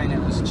food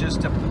training is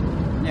just a,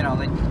 you know,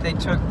 they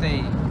took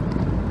the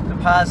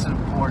positive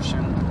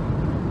portion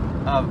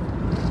of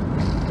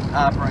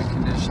operant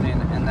conditioning,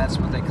 and that's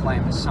what they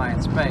claim is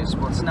science-based.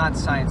 Well, it's not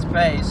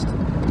science-based,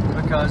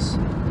 because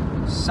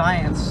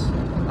science,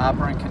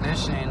 operant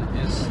conditioning,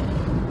 is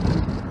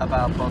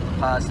about both the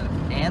positive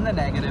and the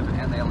negative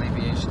and the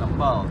alleviation of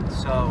both.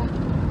 So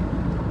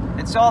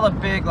it's all a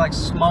big like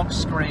smoke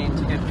screen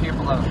to get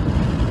people to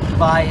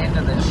buy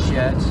into this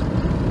shit.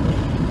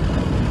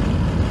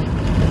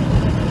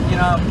 You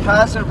know,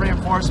 positive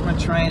reinforcement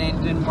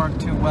training didn't work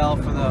too well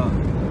for the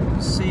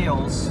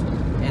seals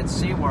at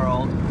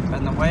SeaWorld,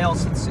 and the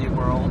whales at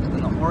SeaWorld, and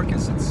the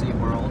orcas at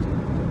SeaWorld.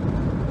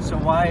 So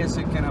why is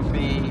it going to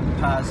be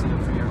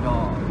positive for your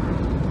dog?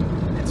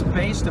 It's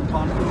based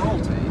upon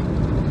cruelty.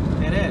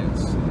 It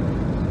is.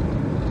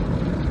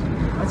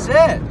 That's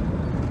it.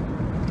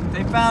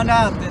 They found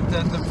out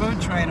that the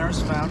food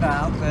trainers found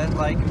out that,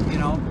 like, you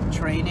know,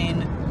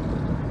 training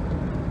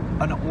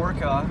an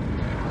orca,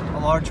 a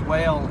large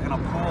whale in a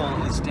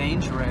pool is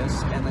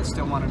dangerous, and they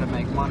still wanted to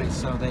make money,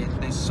 so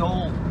they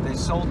sold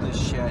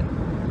this shit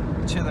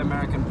to the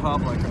American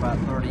public about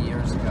 30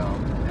 years ago,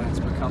 and it's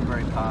become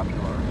very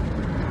popular.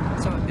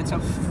 So it's a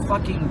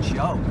fucking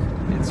joke.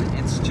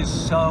 It's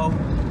just so,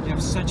 you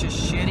have such a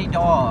shitty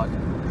dog,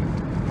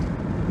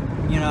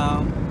 you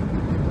know,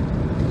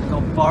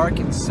 they'll bark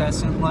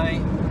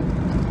incessantly.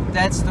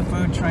 That's the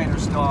food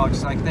trainers'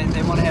 dogs. Like,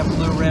 they want to have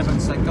blue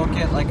ribbons. Like, they'll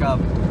get like a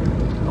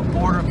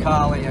border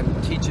collie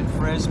and teach it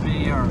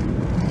frisbee, or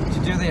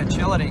to do the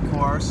agility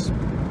course,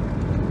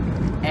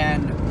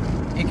 and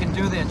it can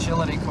do the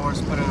agility course,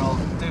 but it'll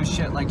do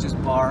shit like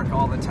just bark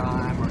all the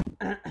time.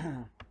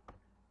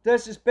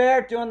 This is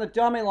Bear doing the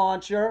dummy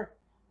launcher.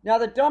 Now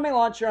the dummy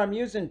launcher, I'm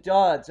using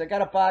duds. I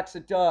got a box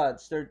of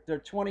duds.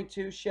 They're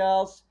 22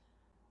 shells,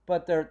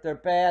 but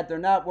they're bad. They're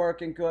not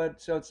working good,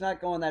 so it's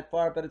not going that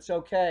far, but it's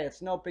okay.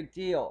 It's no big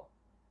deal.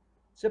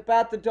 It's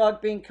about the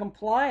dog being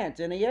compliant,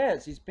 and he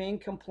is. He's being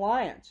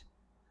compliant.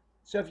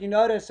 So if you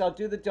notice, I'll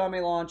do the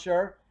dummy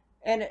launcher,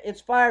 and it's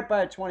fired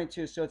by a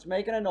 22, so it's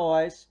making a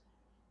noise.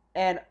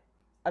 And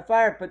I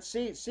fire it, but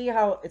see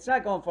how it's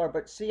not going far,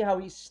 but see how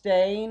he's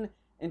staying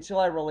until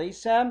I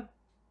release him?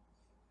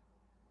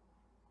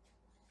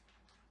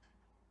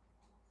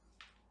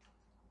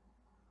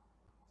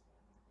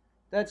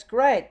 That's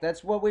great.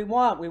 That's what we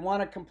want. We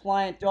want a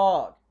compliant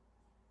dog.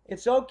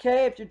 It's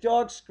okay if your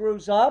dog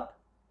screws up.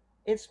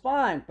 It's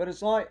fine, but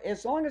as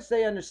long as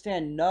they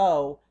understand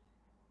no,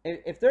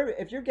 if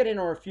you're getting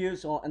a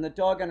refusal and the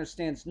dog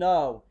understands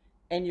no,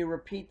 and you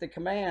repeat the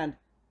command,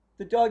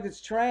 the dog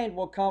that's trained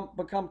will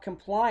become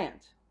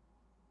compliant.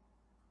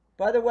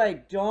 By the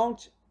way,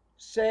 don't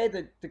say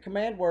the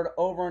command word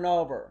over and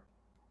over.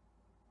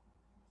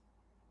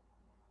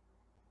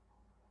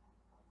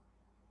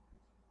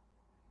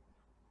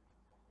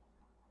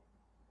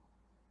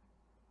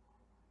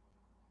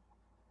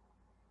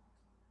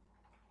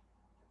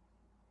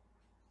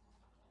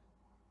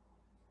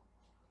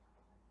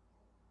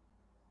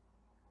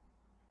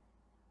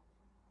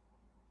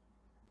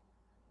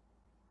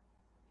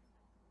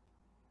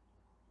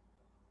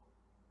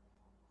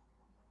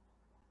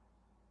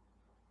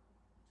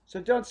 So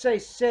don't say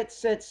sit,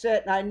 sit,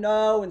 sit. And I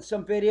know in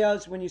some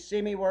videos when you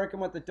see me working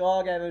with the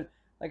dog,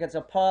 like it's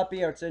a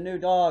puppy or it's a new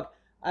dog,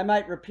 I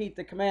might repeat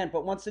the command.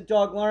 But once the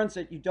dog learns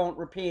it, you don't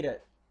repeat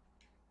it.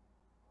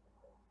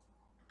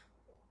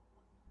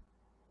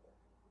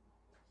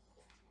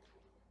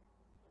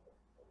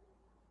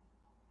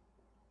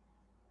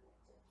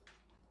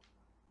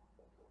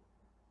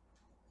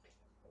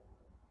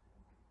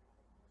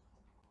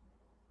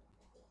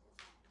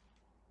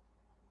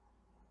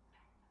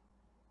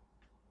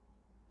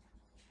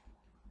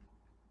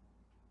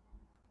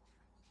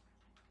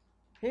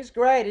 He's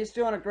great. He's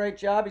doing a great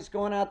job. He's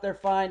going out there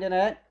finding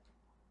it.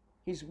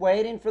 He's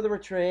waiting for the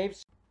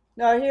retrieves.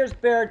 Now here's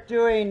Bear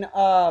doing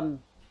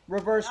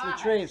reverse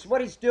retrieves. What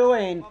he's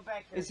doing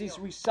is he's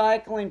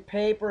recycling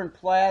paper and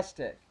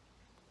plastic.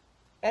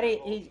 And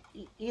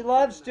he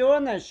loves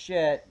doing this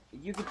shit.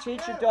 You can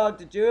teach your dog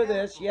to do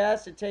this.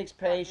 Yes, it takes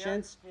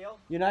patience.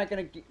 You're not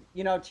going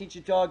to, teach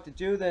a dog to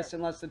do this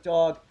unless the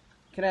dog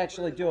can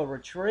actually do a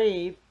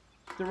retrieve.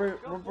 The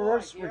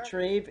reverse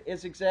retrieve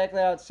is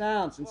exactly how it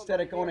sounds. Instead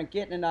of going and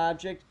getting an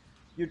object,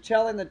 you're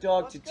telling the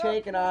dog to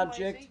take an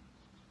object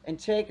and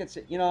take it,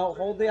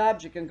 hold the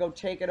object and go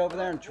take it over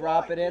there and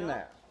drop it in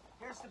there.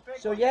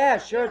 So yeah,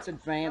 sure, it's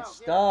advanced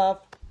stuff,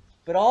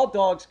 but all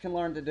dogs can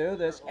learn to do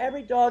this.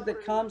 Every dog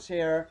that comes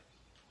here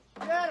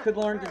could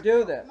learn to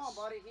do this.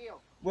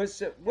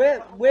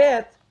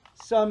 With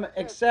some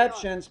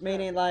exceptions,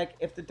 meaning like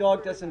if the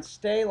dog doesn't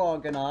stay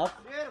long enough,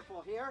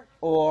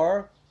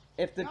 or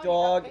if the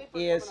dog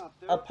is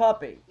a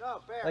puppy.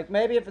 Like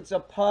maybe if it's a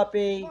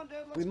puppy,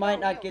 we might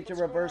not get to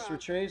reverse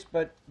retrieves,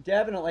 but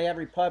definitely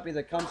every puppy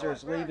that comes here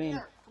is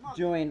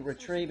doing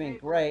retrieving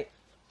great.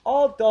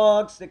 All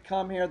dogs that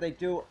come here,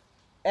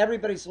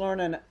 everybody's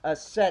learning a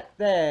set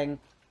thing,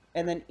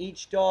 and then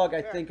each dog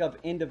I think of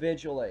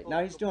individually.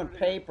 Now he's doing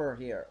paper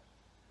here.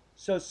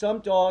 So some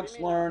dogs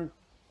learn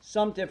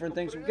some different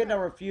things. We're getting a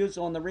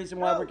refusal, and the reason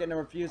why we're getting a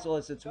refusal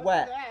is it's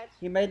wet.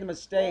 He made the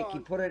mistake. He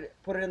put it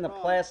in the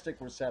plastic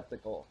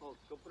receptacle.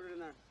 Go put it in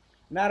there.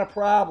 Not a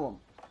problem.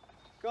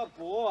 Good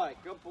boy.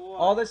 Good boy.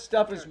 All this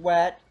stuff is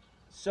wet,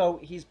 so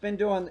he's been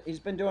doing.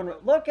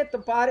 Look at the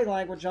body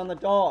language on the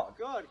dog.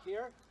 Good.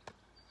 Here.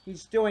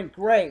 He's doing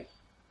great.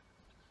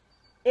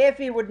 If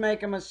he would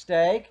make a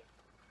mistake,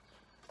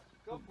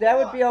 that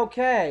would be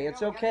okay.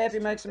 It's okay if he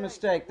makes a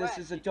mistake. This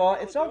is a dog.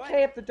 It's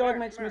okay if the dog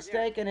makes a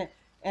mistake and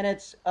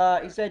it's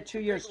he's had 2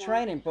 years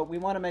training, but we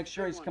want to make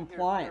sure he's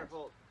compliant.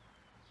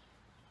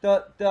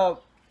 The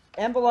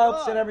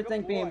envelopes and Good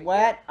everything boy, being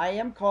wet, I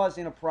am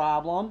causing a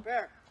problem.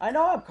 Bear. I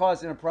know I'm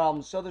causing a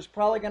problem, so there's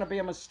probably going to be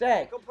a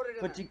mistake. Go put it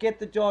in But there. to get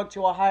the dog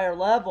to a higher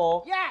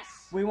level,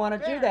 Yes. we want to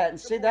Bear. do that. And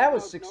Good see, boy, that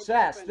was no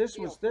success.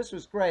 jumping. This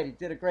was great. He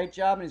did a great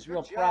job, and he's Good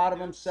real job, proud of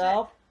dude.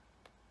 himself.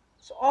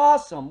 It's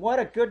awesome. What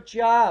a good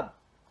job,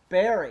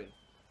 Barry.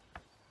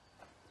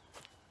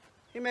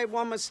 He made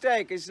one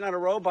mistake. He's not a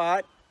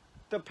robot.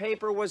 The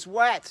paper was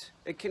wet.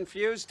 It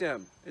confused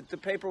him. The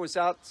paper was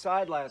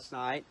outside last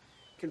night.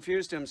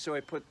 Confused him, so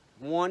he put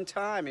one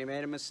time. He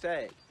made a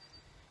mistake.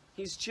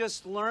 He's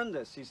just learned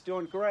this. He's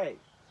doing great.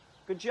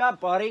 Good job,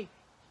 buddy.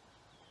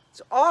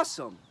 It's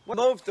awesome. I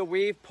moved the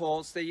weave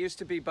poles. They used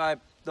to be by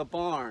the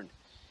barn.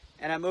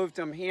 And I moved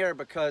them here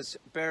because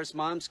Bear's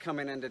mom's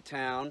coming into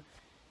town.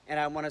 And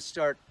I want to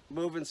start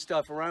moving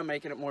stuff around,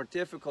 making it more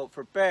difficult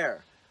for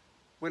Bear.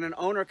 When an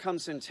owner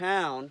comes in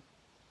town,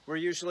 we're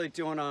usually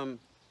doing them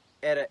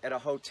at a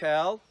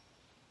hotel.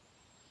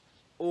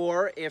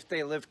 Or if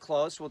they live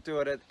close, we'll do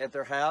it at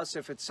their house.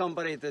 If it's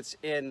somebody that's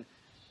in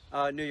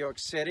New York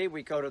City,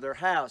 we go to their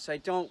house. I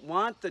don't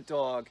want the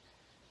dog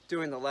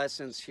doing the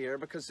lessons here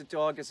because the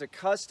dog is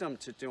accustomed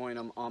to doing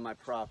them on my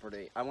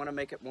property. I want to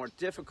make it more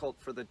difficult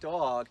for the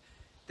dog.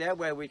 That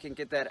way we can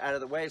get that out of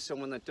the way so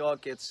when the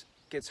dog gets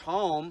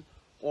home,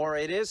 or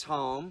it is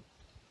home,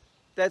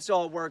 that's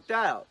all worked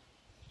out.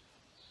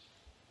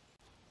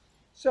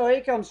 So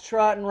he comes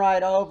trotting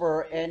right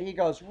over, and he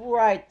goes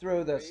right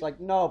through this, like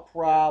no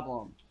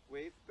problem.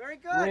 Weave. Very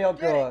good. Real You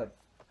did it. good.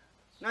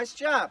 Nice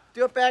job.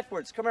 Do it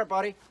backwards. Come here,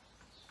 buddy.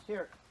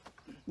 Here.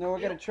 Now we're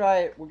gonna try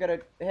it. We're gonna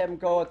have him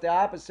go it the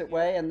opposite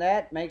way, and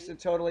that makes it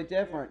totally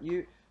different.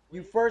 You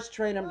first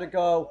train him to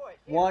go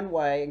one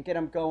way and get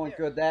him going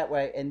good that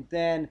way, and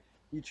then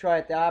you try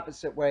it the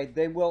opposite way.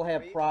 They will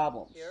have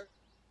problems.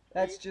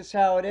 That's just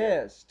how it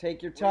is.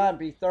 Take your time.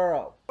 Be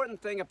thorough. The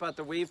important thing about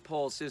the weave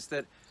poles is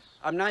that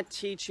I'm not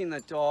teaching the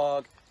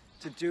dog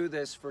to do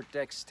this for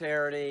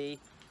dexterity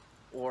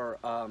or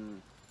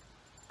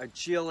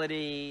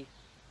agility.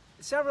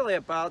 It's not really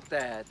about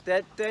that.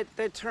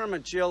 That term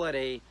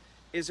agility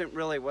isn't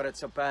really what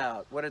it's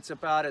about. What it's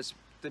about is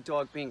the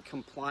dog being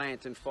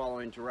compliant and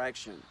following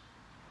direction.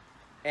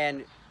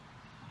 And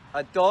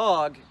a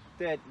dog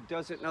that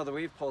doesn't know the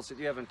weave poles, that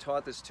you haven't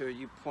taught this to,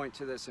 you point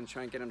to this and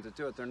try and get them to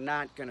do it, they're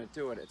not going to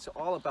do it. It's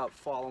all about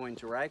following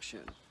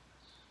direction.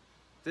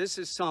 This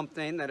is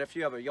something that if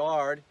you have a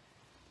yard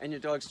and your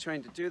dog's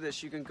trained to do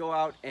this, you can go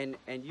out and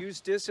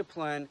use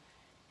discipline,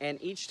 and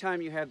each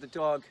time you have the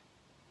dog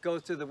go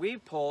through the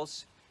weave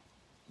poles,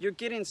 you're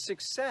getting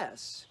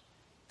success.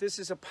 This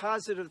is a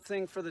positive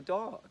thing for the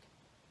dog.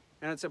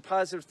 And it's a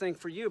positive thing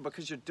for you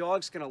because your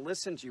dog's going to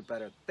listen to you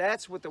better.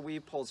 That's what the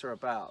weave poles are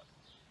about.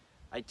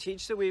 I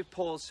teach the weave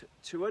poles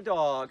to a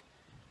dog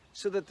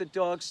so that the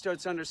dog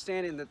starts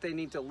understanding that they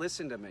need to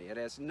listen to me. It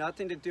has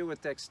nothing to do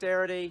with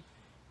dexterity.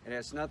 It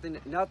has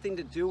nothing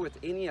to do with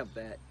any of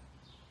that.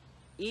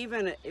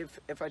 Even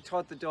if I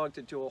taught the dog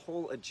to do a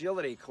whole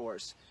agility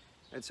course,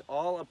 it's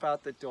all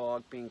about the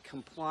dog being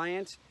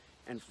compliant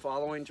and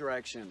following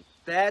direction.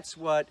 That's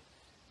what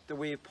the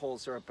weave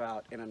poles are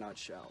about in a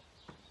nutshell.